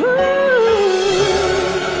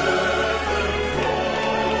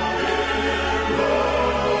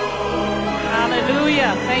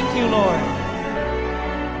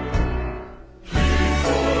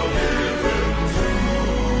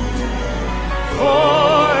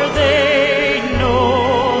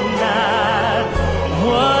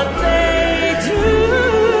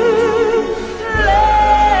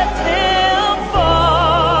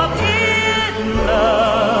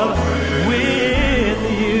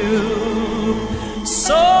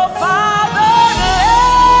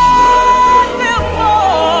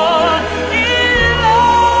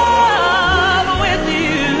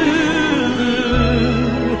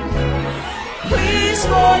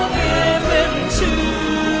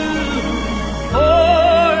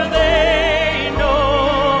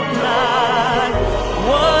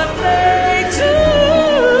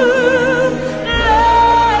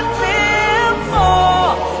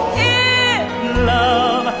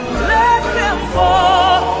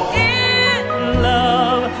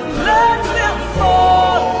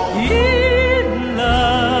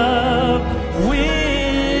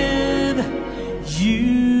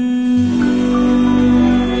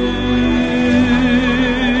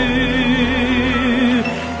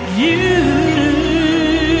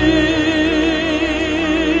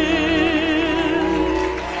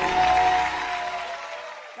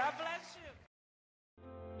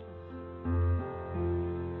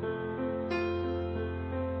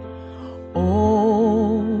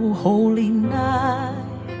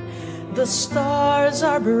 the stars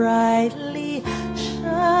are brightly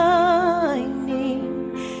shining.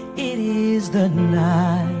 It is the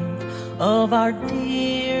night of our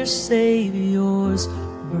dear Savior's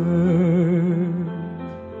birth.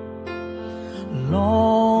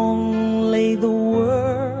 Long lay the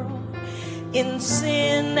world in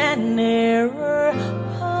sin and error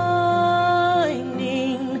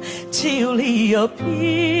pining, till he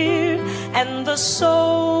appeared and the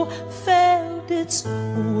soul felt its worth.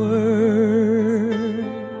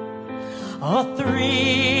 A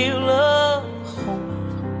thrill of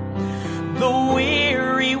hope, the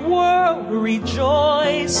weary world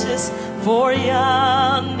rejoices, for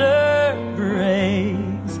yonder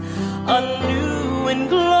breaks a new and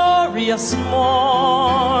glorious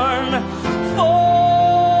morn. Fall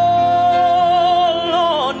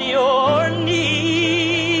on your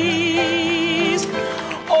knees,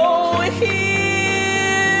 oh,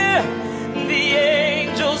 hear the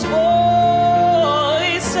angels' voices,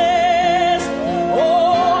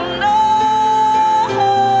 oh, night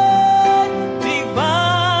divine,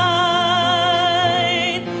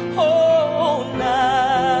 oh,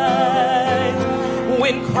 night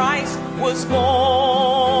when Christ was born.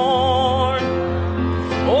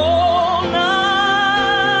 Oh,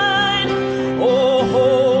 night, oh,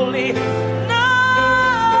 holy night,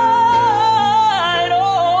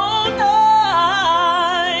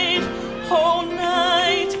 oh,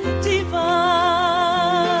 night divine.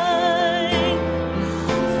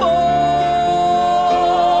 Fall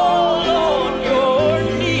on your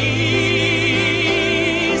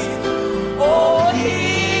knees, oh,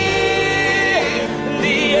 hear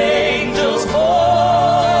the angels'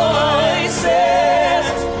 voices,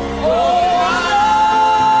 oh,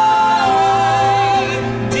 night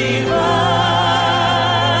divine,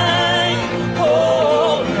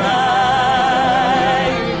 oh,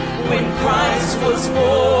 night when Christ was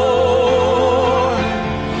born.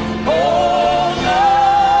 Oh,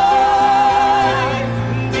 night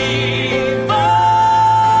divine,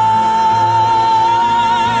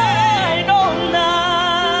 oh,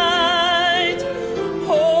 night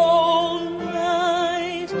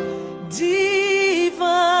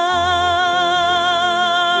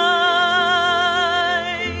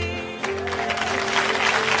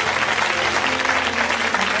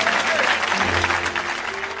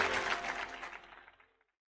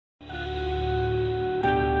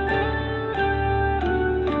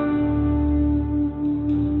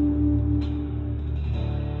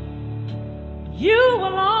You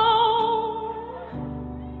alone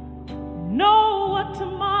know what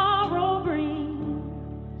tomorrow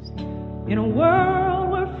brings in a world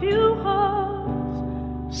where few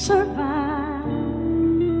hearts survive.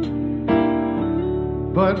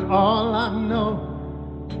 But all I know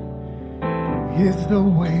is the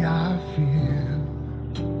way I feel.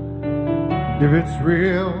 If it's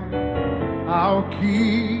real, I'll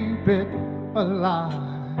keep it alive.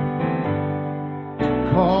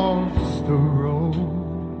 'Cause the road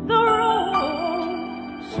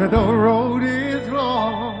said the road is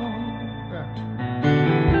long.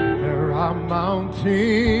 There are mountains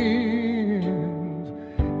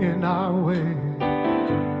in our way,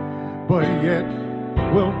 but yet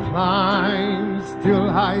we'll climb still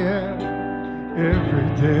higher every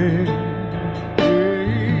day.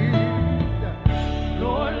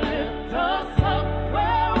 Lord, lift us up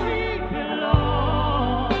where we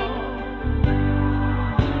belong,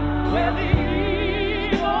 where the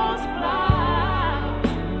eagles fly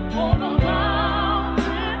on a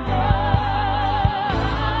mountain high.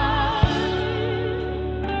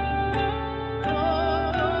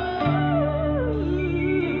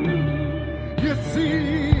 You see,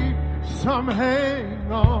 some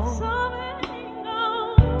hang on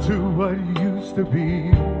to what used to be,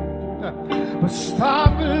 but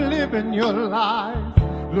stop living your life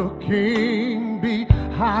looking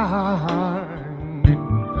behind it.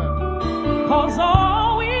 'Cause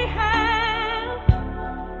all we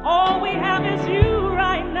have is you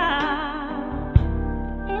right now,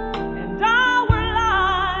 and our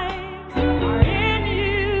lives are in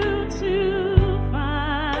you to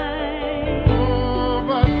find. Oh,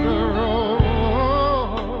 but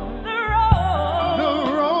the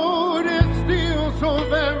road is still so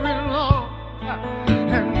very long,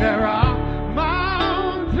 and there are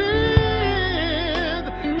mountains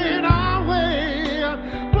in our way,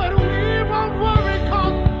 but we won't worry.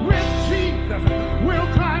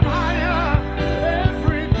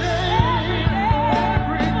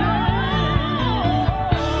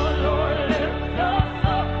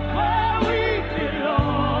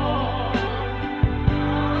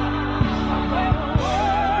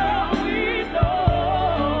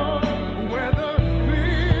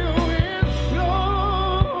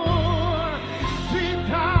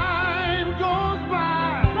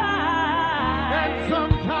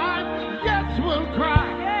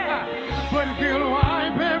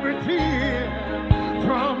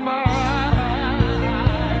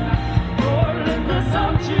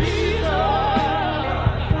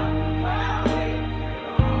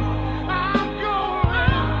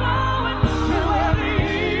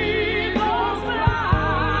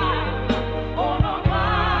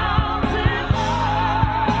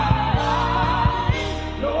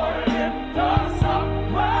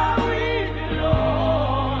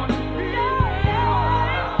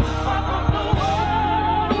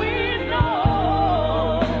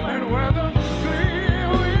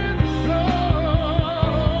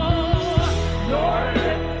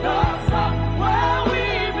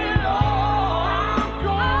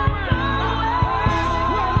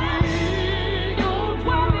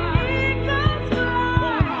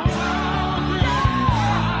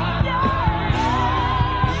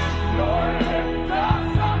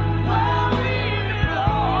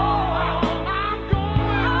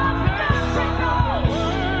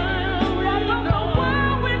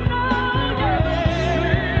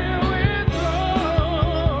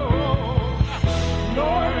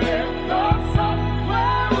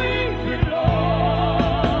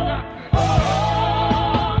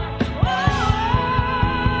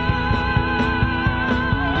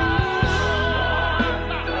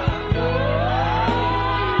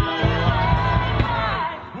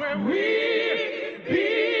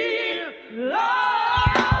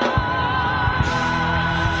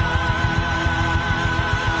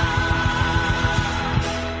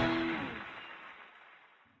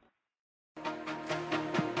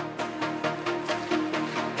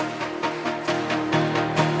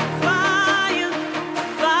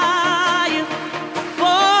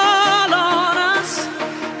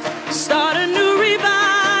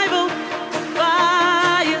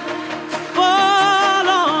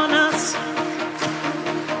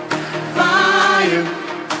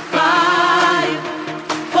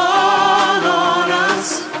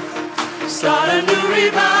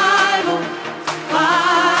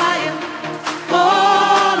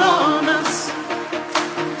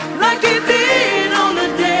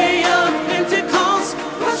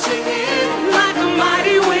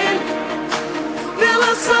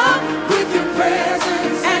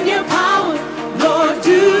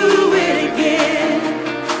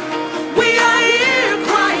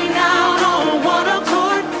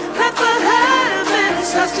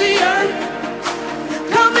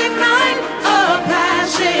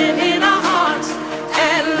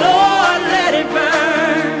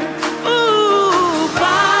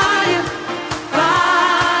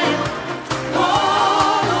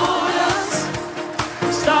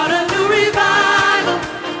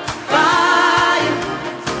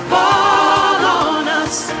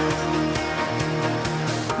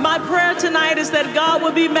 prayer tonight is that God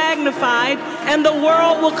will be magnified and the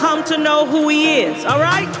world will come to know who He is, all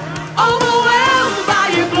right? Overwhelmed by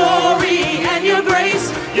your glory and your grace,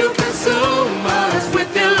 you consume us with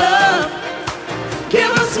your love.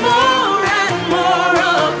 Give us more and more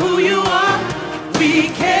of who you are. We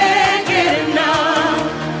can't get enough.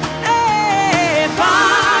 Hey,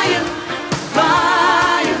 fire,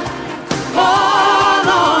 fire, fall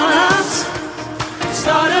on us.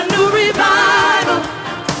 Start a new revival.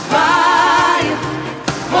 Fire,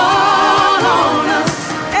 fall on us.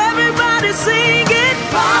 Everybody sing it.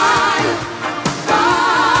 Fire,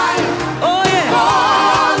 fire, oh yeah,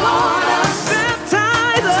 fall on us.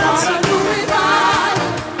 Baptize us. Start a new revival.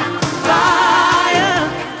 Fire,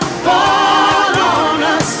 fall on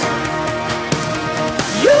us.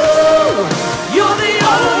 You're the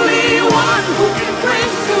only one who can bring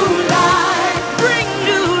new life. Bring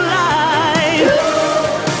new life.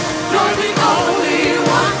 You're the only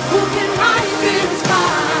one who can light this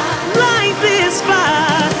fire. Light this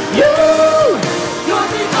fire. You're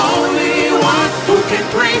the only one who can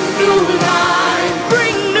bring new life.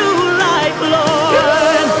 Bring new life, Lord.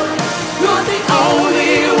 You're the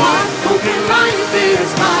only one who can light this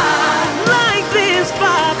fire. Light this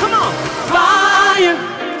fire. Come on. Fire,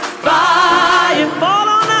 fire, fall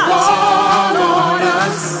on us. Fall on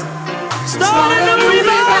us. Start a new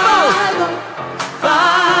revival.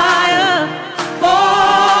 Fire,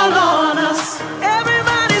 fall on us.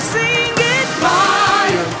 Everybody sing it.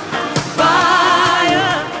 Fire,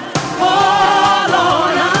 fire, fall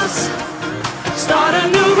on us. Start a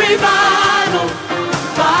new revival.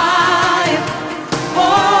 Fire,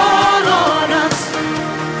 fall on us.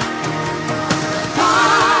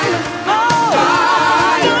 Fire, oh,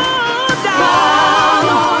 fire, fall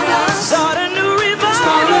on us. Start a new revival.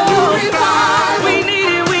 Start a new revival. We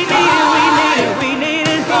need it, we need it, we need it, we need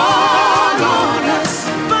it. Fall on us.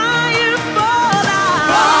 Fire, fall down.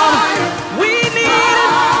 Fire, we need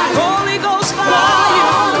it. Holy Ghost fire.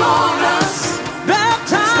 Fall on us.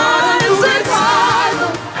 Baptize us.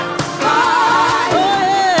 Revival. Fire, oh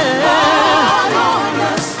yeah. Fall on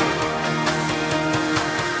us.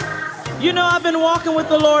 You know, I've been walking with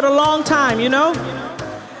the Lord a long time, you know?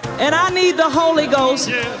 And I need the Holy Ghost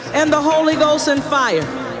and the Holy Ghost and fire.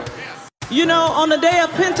 You know, on the day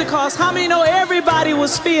of Pentecost, how many know everybody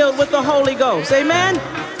was filled with the Holy Ghost? Amen?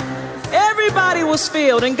 Everybody was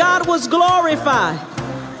filled and God was glorified.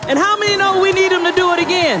 And how many know we need Him to do it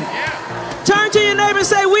again? Turn to your neighbor and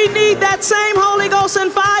say, we need that same Holy Ghost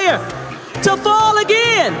and fire to fall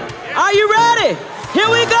again. Are you ready? Here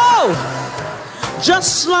we go.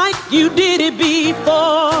 Just like you did it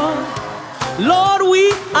before, Lord,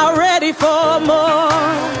 we are ready for more.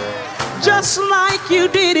 Just like you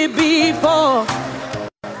did it before,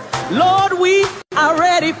 Lord, we are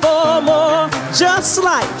ready for more. Just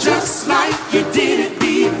like you did it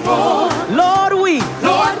before, Lord, we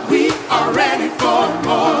are ready for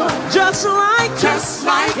more. Just like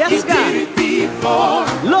yes, you God. Did it before,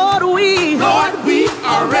 Lord, we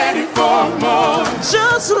are ready for more.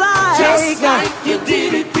 Just like you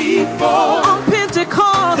did it before on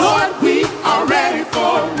Pentecost, Lord, we are ready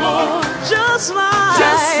for more. Just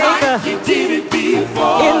like you did it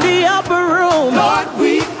before in the upper room, Lord,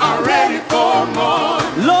 we are ready for more.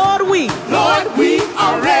 Lord, we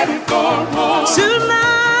are ready for more.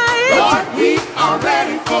 Tonight, Lord, we are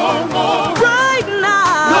ready for more. Right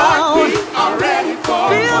now, Lord, we are ready for more.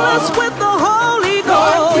 Fill us with the Holy Ghost.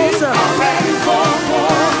 Lord, we are ready for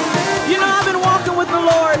more. You know, I've been walking with the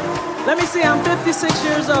Lord. Let me see, I'm 56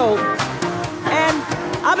 years old. And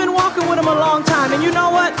I've been walking with Him a long time. And you know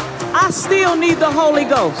what? I still need the Holy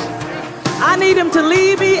Ghost. I need Him to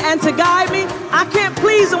lead me and to guide me. I can't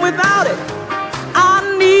please Him without it. I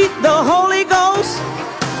need the Holy Ghost.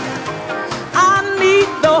 I need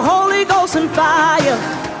the Holy Ghost and fire.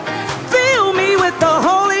 Fill me with the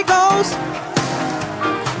Holy Ghost.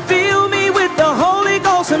 Fill me with the Holy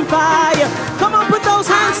Ghost and fire. Come on, put those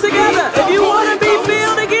hands together if you want to be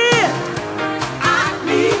filled again. I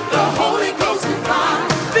need the Holy Ghost and fire.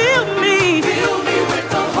 Fill me with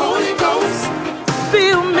the Holy Ghost.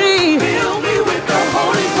 Fill me with the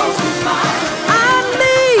Holy Ghost and fire. I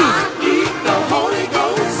need the Holy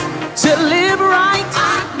Ghost to live right.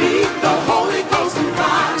 I need the Holy Ghost and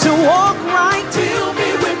fire to walk right. Fill me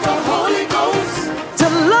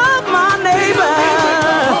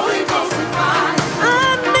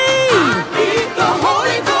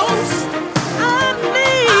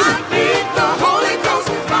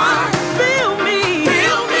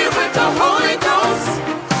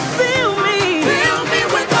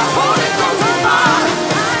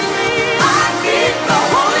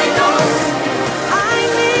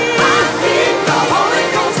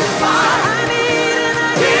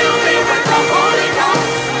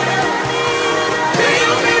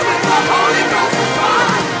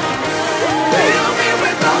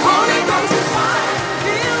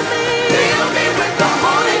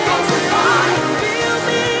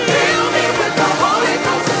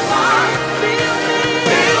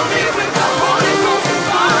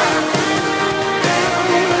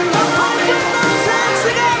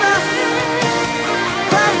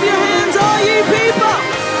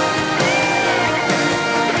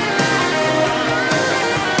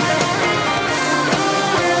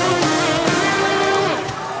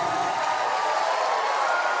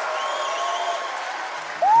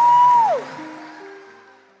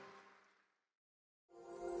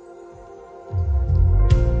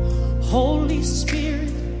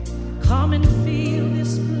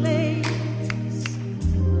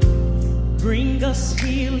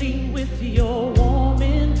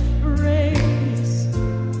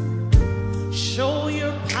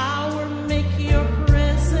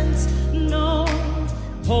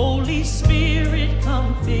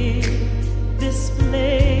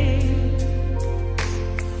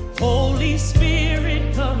Holy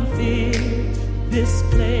Spirit, come fill this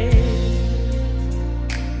place.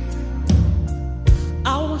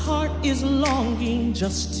 Our heart is longing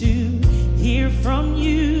just to hear from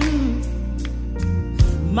you.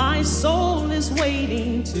 My soul is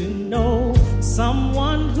waiting to know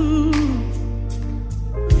someone who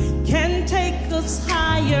can take us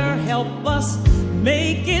higher, help us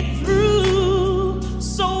make it through.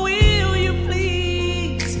 So will you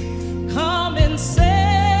please come and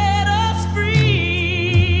set us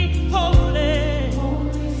free? Holy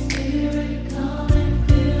Spirit, come and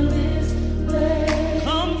fill this place.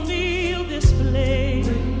 Come fill this place.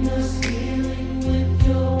 Bring us healing with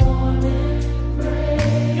your warm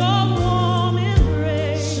embrace. Your warm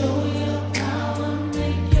embrace. Show your power,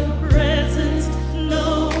 make your presence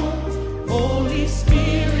known. Holy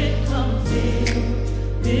Spirit, come fill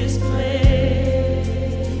this place.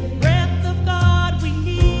 Breath of God, we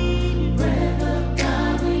need. Breath of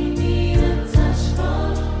God, we need a touch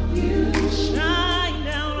from you. Shine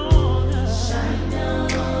down on us. Shine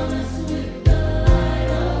down on us with the light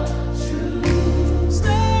of truth. Stir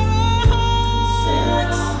our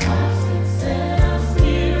hearts and set our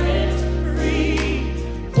spirits free.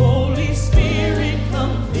 Holy Spirit,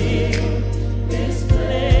 come fill this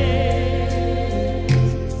place.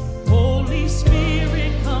 Holy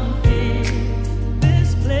Spirit, come fill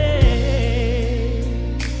this place.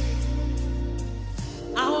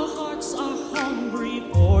 Our hearts are hungry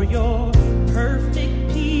for your